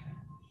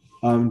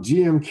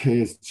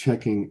 GMK is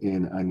checking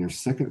in on your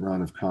second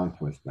round of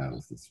conquest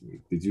battles this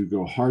week. Did you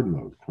go hard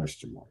mode? ?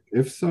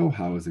 If so,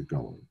 how is it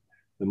going?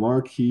 The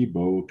marquee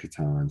Bo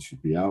Katan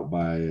should be out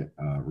by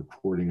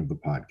recording of the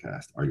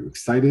podcast. Are you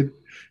excited?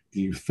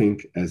 Do you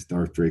think, as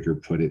Darth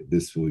Draker put it,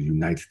 this will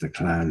unite the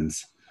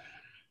clans?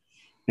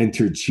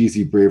 Enter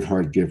cheesy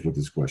Braveheart gift with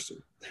this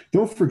question.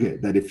 Don't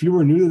forget that if you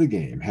are new to the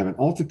game, have an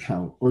alt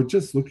account, or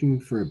just looking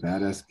for a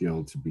badass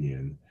guild to be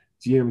in,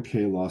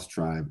 GMK Lost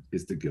Tribe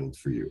is the guild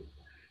for you.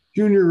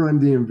 Junior Run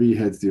DMV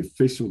heads the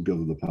official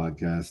guild of the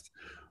podcast.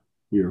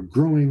 We are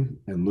growing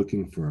and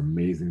looking for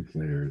amazing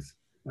players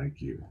like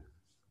you.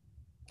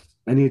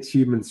 Any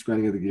achievements,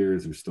 grinding of the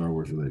gears, or Star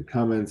Wars related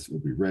comments will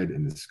be read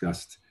and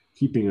discussed,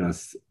 keeping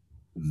us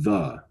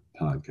the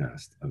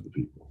podcast of the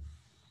people.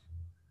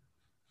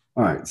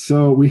 All right,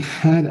 so we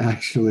had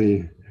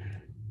actually,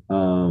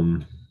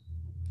 who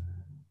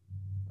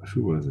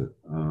was it?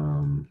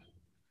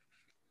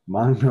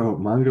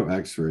 Mongo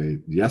X-Ray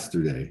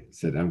yesterday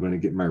said, I'm going to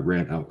get my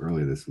rant out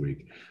early this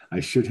week.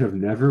 I should have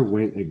never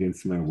went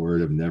against my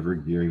word of never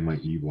gearing my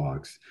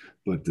Ewoks,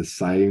 but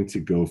deciding to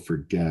go for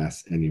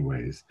gas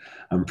anyways.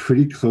 I'm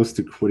pretty close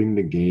to quitting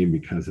the game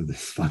because of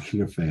this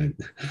fucking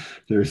event.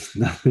 There's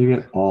nothing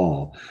at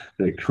all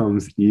that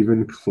comes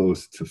even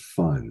close to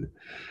fun.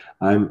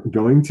 I'm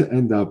going to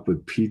end up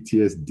with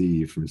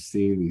PTSD from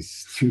seeing these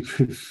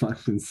stupid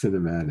fucking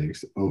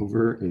cinematics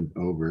over and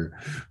over.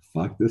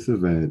 Fuck this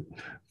event.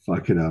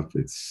 Fuck it up.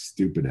 It's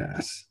stupid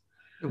ass.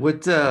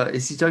 What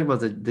is he talking about?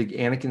 The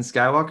Anakin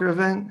Skywalker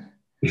event?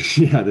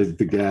 Yeah,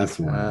 the gas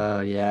one.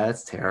 Yeah,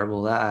 it's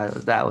terrible.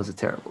 That was a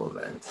terrible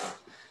event.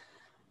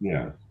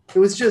 Yeah. It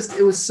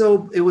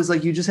was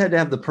like you just had to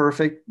have the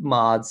perfect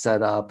mod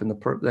set up, and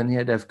then you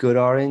had to have good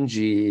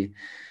RNG.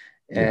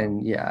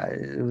 And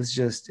it was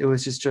just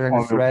trying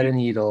to thread a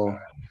needle.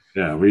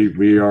 Yeah,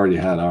 we already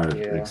had our.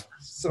 Yeah.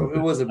 So it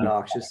was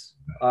obnoxious.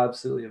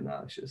 Absolutely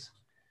obnoxious.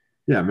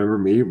 Yeah, remember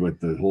me with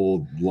the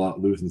whole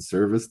losing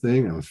service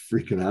thing? I was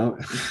freaking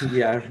out.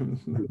 Yeah, I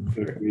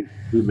remember.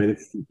 3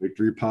 minutes to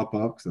victory pop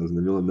up because I was in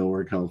the middle of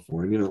nowhere,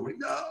 California. I'm like,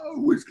 no,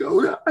 what's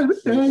going on?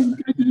 Hey,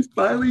 I just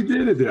finally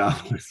did it.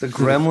 The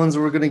gremlins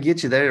were gonna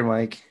get you there,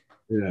 Mike.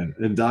 Yeah,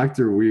 and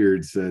Dr.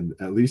 Weird said,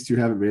 at least you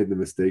haven't made the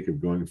mistake of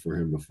going for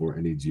him before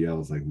any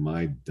GLs like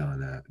my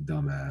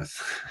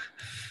dumbass.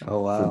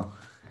 Oh wow. So,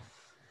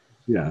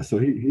 yeah, so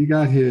he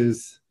got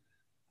his.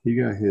 He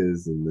got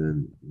his, and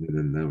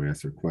then we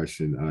asked her a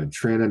question.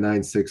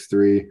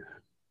 Trana963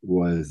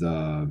 was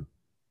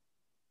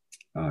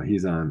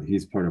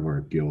he's part of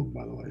our guild,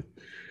 by the way.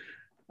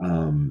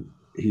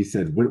 He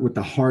said, with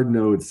the hard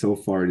node, so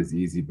far it is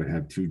easy, but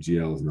have 2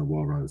 GLs in a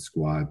well-rounded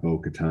squad. Bo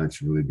Katan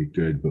should really be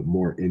good, but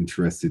more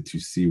interested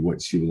to see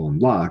what she will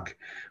unlock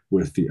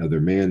with the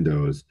other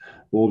Mandos.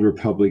 Old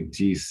Republic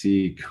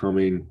GC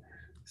coming.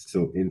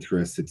 So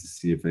interested to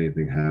see if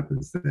anything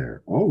happens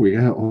there. Oh, we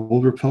got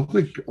Old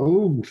Republic.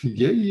 Oh,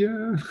 yeah.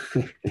 yeah.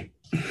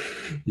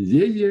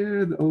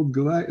 The Old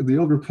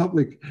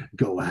Republic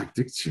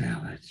Galactic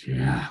Challenge.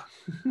 Yeah.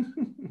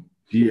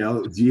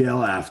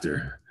 GL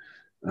after.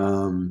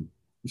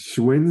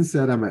 Schwinn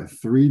said I'm at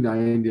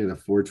 390 and a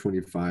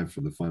 425 for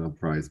the final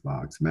prize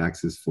box.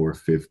 Max is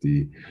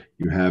 450.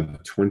 You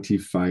have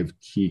 25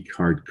 key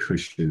card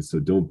cushions, so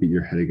don't beat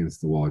your head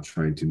against the wall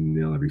trying to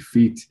nail every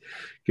feat.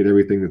 Get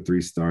everything to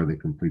 3-star, then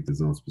complete the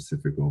zone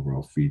specific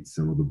overall feats.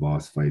 Some of the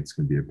boss fights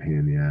can be a pain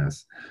in the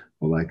ass,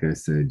 but like I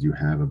said, you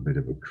have a bit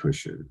of a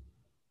cushion.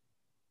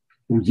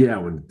 Well, yeah,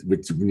 when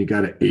you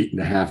got an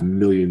 8.5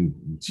 million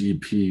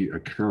GP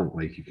account,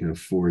 like you can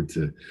afford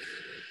to.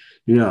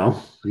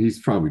 He's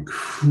probably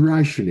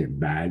crushing it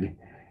bad.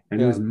 And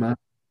his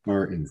mounts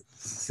are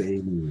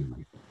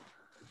insane.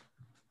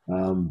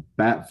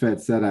 Batfet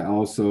said, I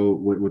also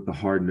went with the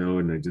hard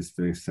node and I just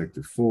finished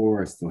Sector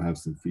 4. I still have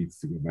some feats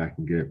to go back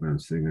and get, but I'm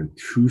sitting on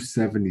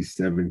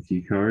 277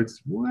 key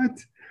cards. What?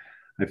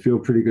 I feel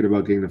pretty good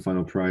about getting the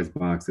final prize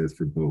box. As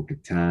for Bo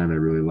Katan, I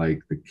really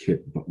like the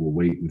kit, but we'll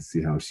wait and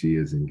see how she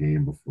is in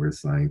game before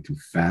deciding to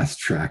fast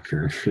track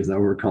her. Is that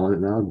what we're calling it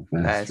now?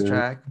 Fast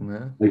track?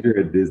 Yeah. Like you're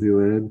at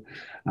Disneyland.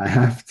 I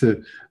have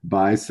to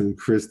buy some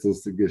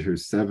crystals to get her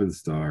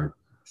 7-star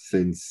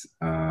since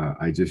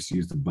I just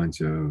used a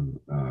bunch of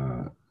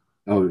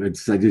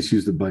I just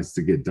used a bunch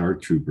to get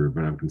Dark Trooper,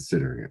 but I'm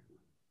considering it.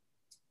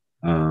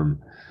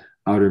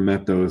 Outer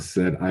Methos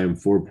said, I am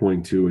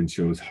 4.2 and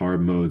chose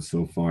hard mode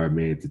so far. I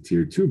made it to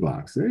tier 2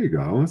 box. There you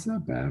go. That's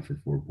not bad for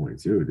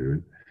 4.2,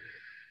 dude.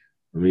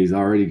 I mean, he's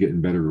already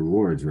getting better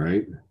rewards,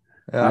 right?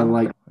 Yeah, I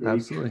like Cake.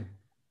 Absolutely.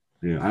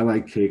 Yeah, I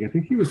like Cake. I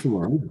think he was from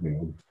our old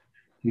guild.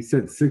 He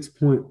said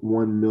 6.1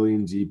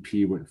 million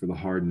GP went for the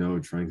hard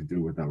node, trying to do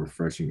it without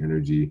refreshing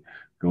energy.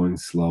 Going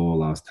slow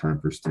allows time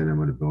for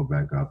stamina to build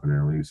back up, and I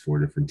only used 4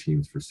 different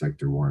teams for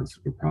Sector 1,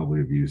 so could probably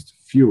have used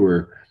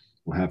fewer.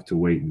 We'll have to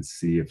wait and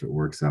see if it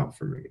works out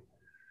for me.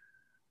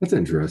 That's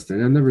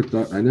interesting. I never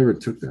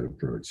took that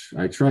approach.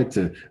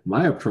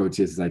 My approach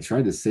is I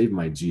tried to save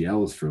my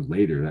GLs for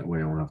later. That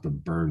way I won't have to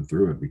burn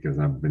through it because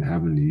I've been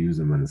having to use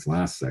them in this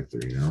last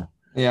sector,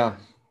 Yeah.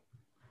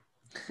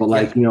 But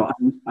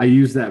I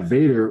used that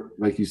Vader,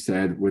 like you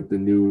said, with the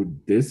new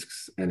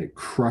discs, and it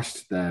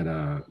crushed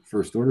that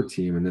First Order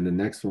team. And then the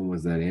next one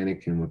was that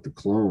Anakin with the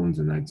clones,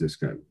 and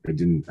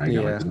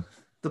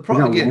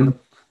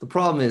the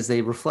problem is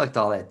they reflect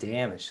all that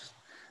damage.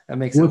 That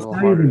makes it a little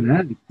harder. Even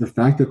that, the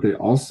fact that they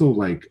also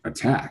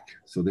attack,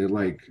 so they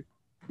they'll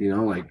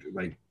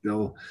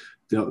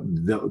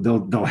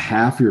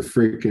half your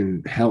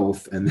freaking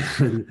health, and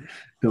then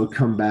they'll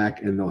come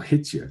back and they'll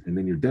hit you, and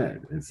then you're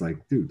dead. It's like,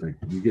 dude,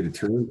 you get a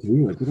turn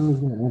too. What else is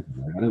going to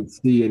happen? I don't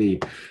see any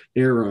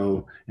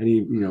arrow,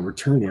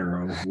 return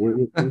arrow. What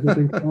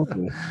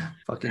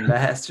fucking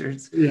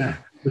bastards. Yeah.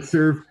 The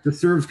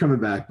serve's coming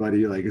back,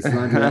 buddy. It's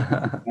not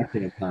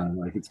backhand time.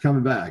 It's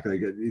coming back.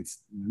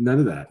 It's none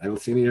of that. I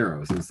don't see any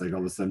arrows. And it's all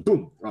of a sudden,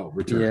 boom,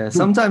 return. Yeah. Boom.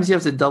 Sometimes you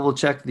have to double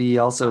check the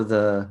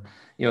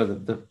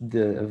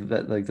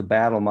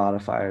battle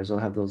modifiers. They'll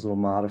have those little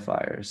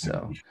modifiers.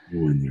 So go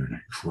in there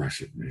and crush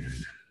it, man.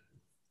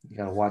 You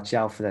gotta watch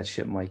out for that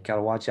shit, Mike.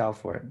 Gotta watch out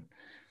for it.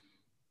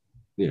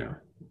 Yeah.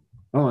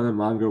 Oh, and then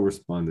Mongo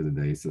responded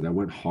today. He said, I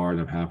went hard.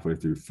 I'm halfway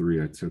through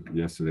 3. I took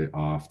yesterday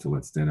off to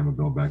let stand up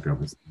build back up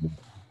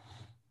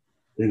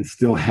and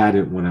still had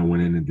it when I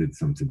went in and did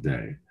some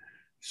today.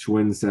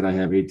 Schwinn said, I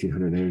have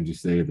 1,800 energy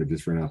saved. I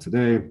just ran out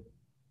today.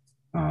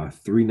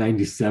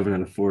 397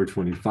 out of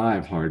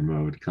 425 hard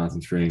mode,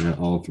 concentrating on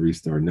all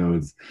 3-star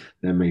nodes.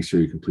 Then make sure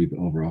you complete the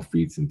overall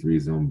feats and 3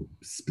 zone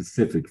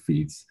specific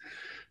feats.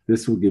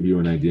 This will give you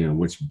an idea on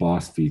which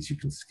boss feats you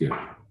can skip.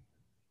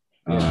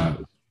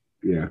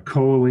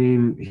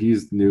 Coaline,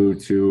 he's new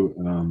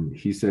too.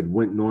 He said,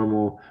 went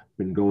normal,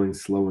 been going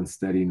slow and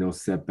steady, no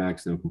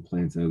setbacks, no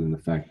complaints, other than the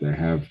fact that I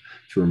have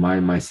to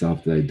remind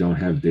myself that I don't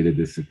have data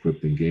disc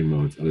equipped in game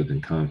modes other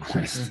than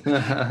Conquest.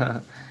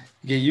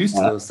 Get used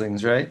to those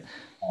things, right?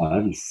 Oh,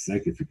 that'd be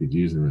sick if you could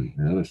use them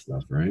in other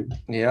stuff, right?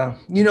 Yeah.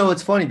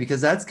 It's funny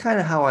because that's kind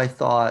of how I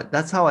thought,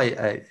 that's how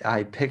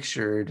I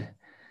pictured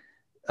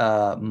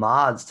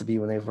mods to be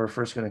when they were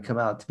first going to come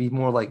out, to be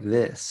more like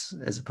this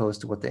as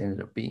opposed to what they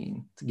ended up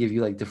being, to give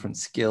you like different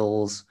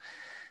skills,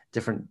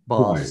 different Right.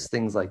 buffs,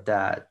 things like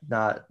that,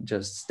 not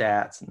just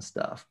stats and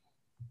stuff.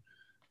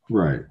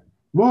 Right.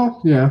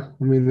 Well, yeah.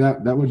 I mean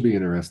that would be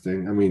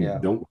interesting. I mean, Yeah.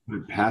 don't put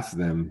it past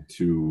them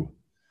to,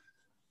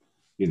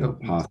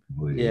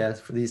 possibly. Yeah,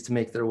 for these to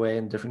make their way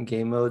in different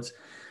game modes.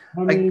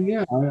 I I mean,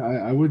 yeah,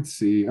 I would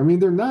see. I mean,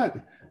 they're not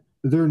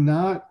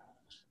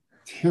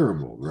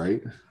terrible,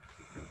 right?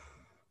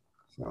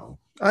 So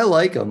I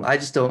like them. I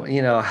just don't,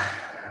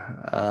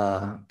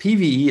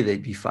 PvE,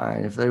 they'd be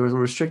fine. If they were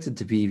restricted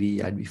to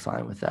PvE, I'd be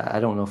fine with that.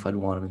 I don't know if I'd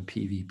want them in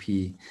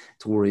PvP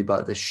to worry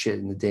about this shit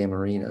in the damn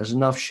arena. There's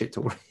enough shit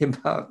to worry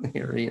about in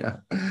the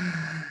arena,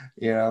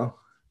 you know?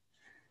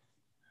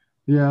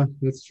 yeah,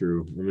 that's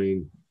true.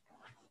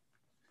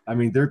 I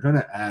mean, they're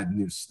gonna add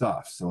new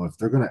stuff. So if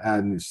they're gonna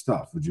add new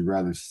stuff, would you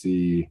rather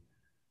see,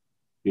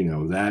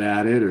 that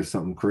added or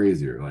something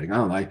crazier? Like I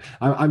don't like.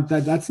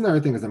 That's another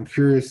thing is I'm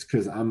curious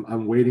because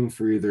I'm waiting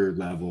for either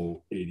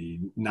level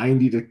 80,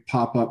 90 to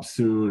pop up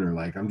soon, or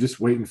like I'm just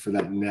waiting for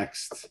that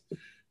next.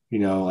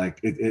 Like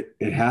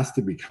it has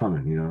to be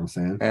coming. You know what I'm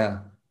saying? Yeah,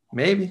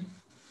 maybe.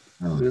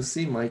 Oh. We'll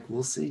see, Mike.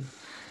 We'll see.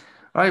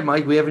 All right,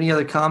 Mike, we have any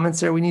other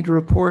comments there we need to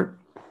report?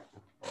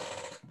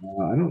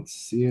 I don't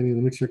see any.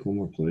 Let me check one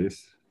more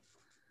place.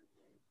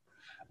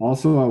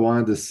 Also, I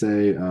wanted to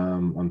say,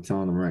 I'm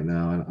telling him right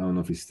now, I don't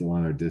know if he's still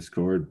on our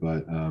Discord,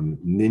 but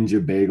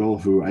Ninja Bagel,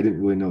 who I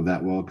didn't really know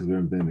that well because we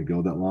haven't been in the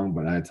guild that long,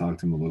 but I had talked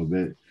to him a little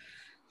bit.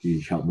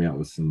 He helped me out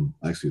with some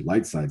actually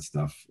light side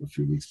stuff a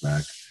few weeks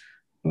back.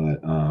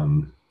 But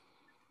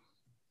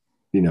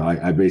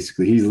I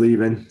basically he's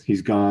leaving.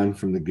 He's gone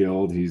from the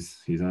guild. He's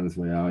on his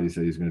way out. He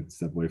said he's going to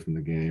step away from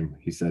the game.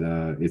 He said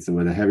it's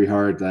with a heavy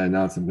heart that I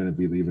announced I'm going to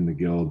be leaving the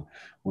guild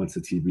once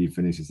the TB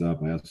finishes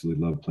up. I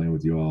absolutely love playing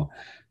with you all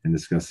and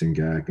discussing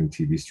GAC and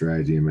TB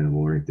strategy and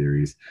Mandalorian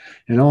theories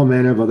and all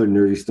manner of other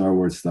nerdy Star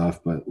Wars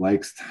stuff. But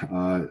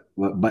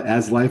but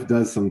as life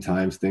does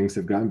sometimes, things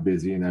have gotten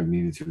busy and I've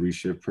needed to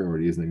reshift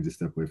priorities and I need to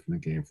step away from the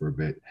game for a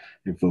bit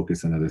and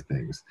focus on other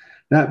things.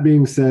 That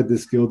being said,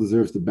 this guild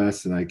deserves the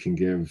best, and I can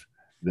give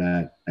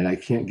that, and I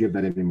can't give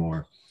that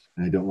anymore.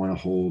 And I don't want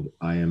to hold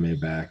IMA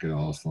back at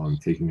all. So I'm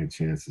taking a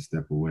chance to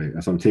step away.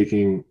 So I'm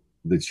taking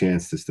the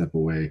chance to step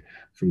away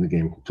from the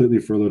game completely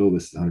for a little.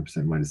 This is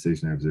 100% my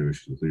decision. I have zero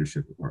issues with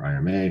leadership or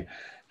IMA.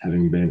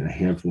 Having been a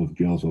handful of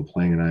guilds while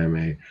playing an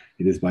IMA,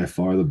 it is by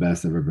far the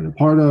best I've ever been a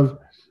part of.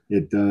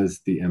 It does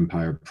the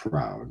Empire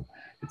proud.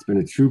 It's been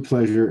a true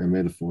pleasure, and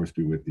may the force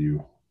be with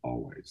you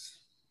always.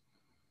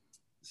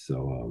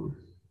 So,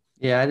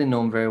 yeah, I didn't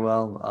know him very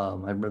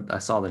well. I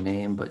saw the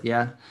name, but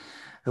yeah,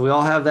 we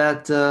all have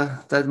that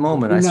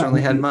moment. I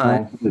certainly had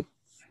mine.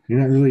 You're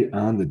not really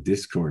on the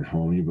Discord,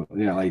 homie, but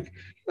yeah, like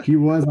he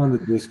was on the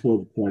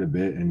Discord quite a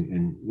bit,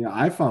 and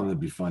I found him to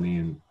be funny,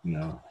 and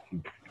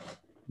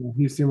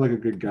he seemed like a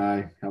good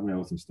guy. Helped me out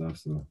with some stuff.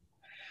 So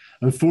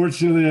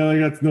unfortunately, I only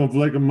got to know him for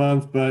like a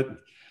month, but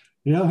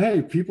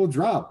hey, people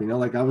drop.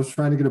 Like I was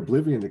trying to get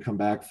Oblivion to come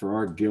back for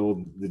our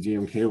guild, the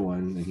GMK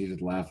one, and he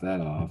just laughed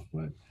that off.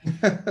 But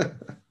I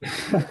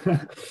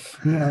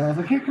was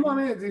like, hey, come on,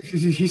 man.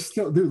 He's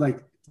still, dude.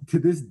 Like to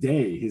this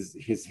day, his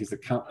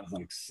account is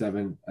like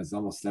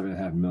almost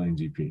 7.5 million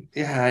GP.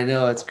 Yeah, I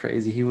know, it's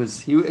crazy.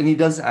 And he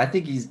does. I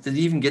think did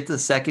he even get the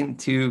second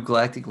to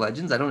Galactic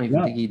Legends? I don't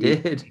even think he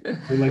did.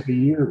 Like a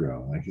year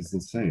ago. Like it's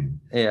insane.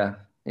 Yeah,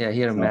 he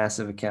had a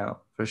massive account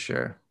for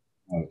sure.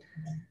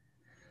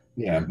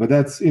 Yeah, but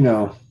that's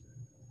yeah.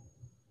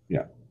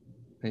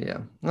 Yeah.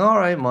 All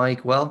right,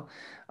 Mike. Well,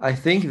 I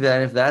think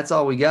that if that's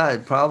all we got,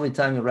 it's probably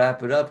time to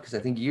wrap it up because I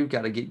think you've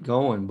got to get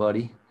going,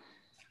 buddy.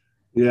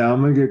 Yeah,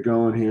 I'm gonna get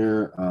going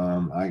here.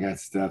 I got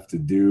stuff to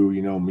do,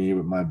 me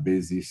with my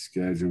busy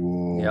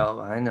schedule. Yeah,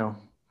 I know.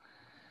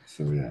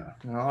 So yeah.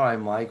 All right,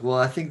 Mike. Well,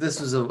 I think this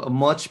was a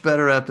much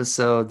better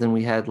episode than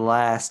we had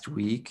last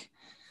week.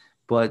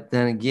 But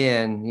then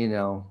again,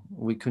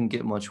 we couldn't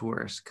get much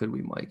worse, could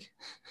we, Mike?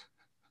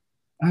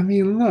 I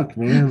mean, look,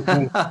 man,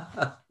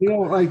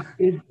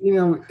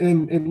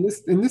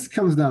 and this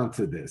comes down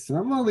to this, and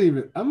I'm gonna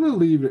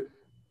leave it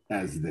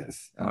as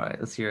this. All right,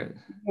 let's hear it.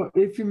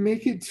 If you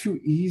make it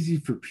too easy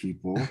for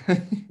people,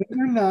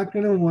 they're not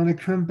gonna want to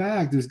come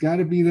back. There's got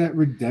to be that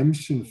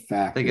redemption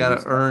factor. They got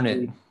to earn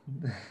it.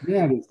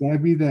 Yeah, there's got to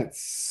be that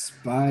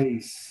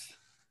spice.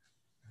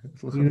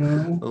 A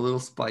little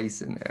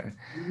spice in there.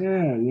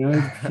 Yeah,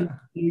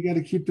 you got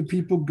to keep the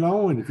people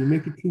going. If you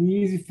make it too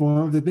easy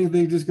for them, they think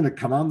they're just going to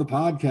come on the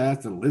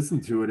podcast and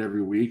listen to it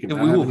every week. And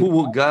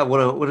God,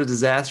 what a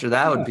disaster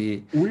that would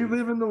be. We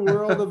live in the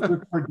world of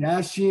the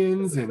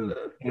Kardashians and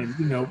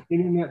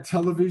internet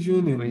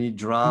television, and we need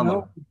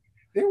drama.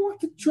 They want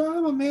the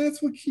drama, man.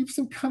 That's what keeps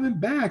them coming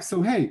back.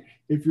 So hey,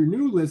 if you're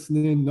new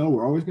listening,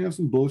 we're always gonna have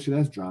some bullshit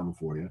ass drama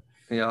for you.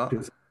 Yeah.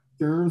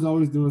 Sturm's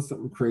always doing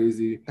something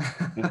crazy.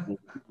 And,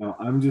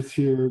 I'm just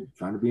here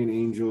trying to be an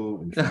angel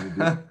and trying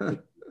to do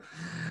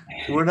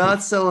We're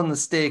not selling the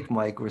steak,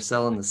 Mike. We're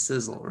selling the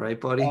sizzle, right,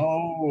 buddy?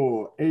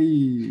 Oh, hey,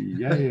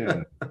 yeah,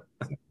 yeah.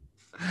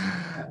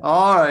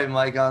 All right,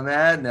 Mike. On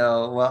that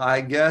note, well,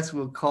 I guess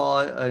we'll call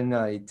it a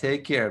night.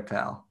 Take care,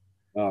 pal.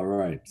 All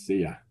right.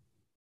 See ya.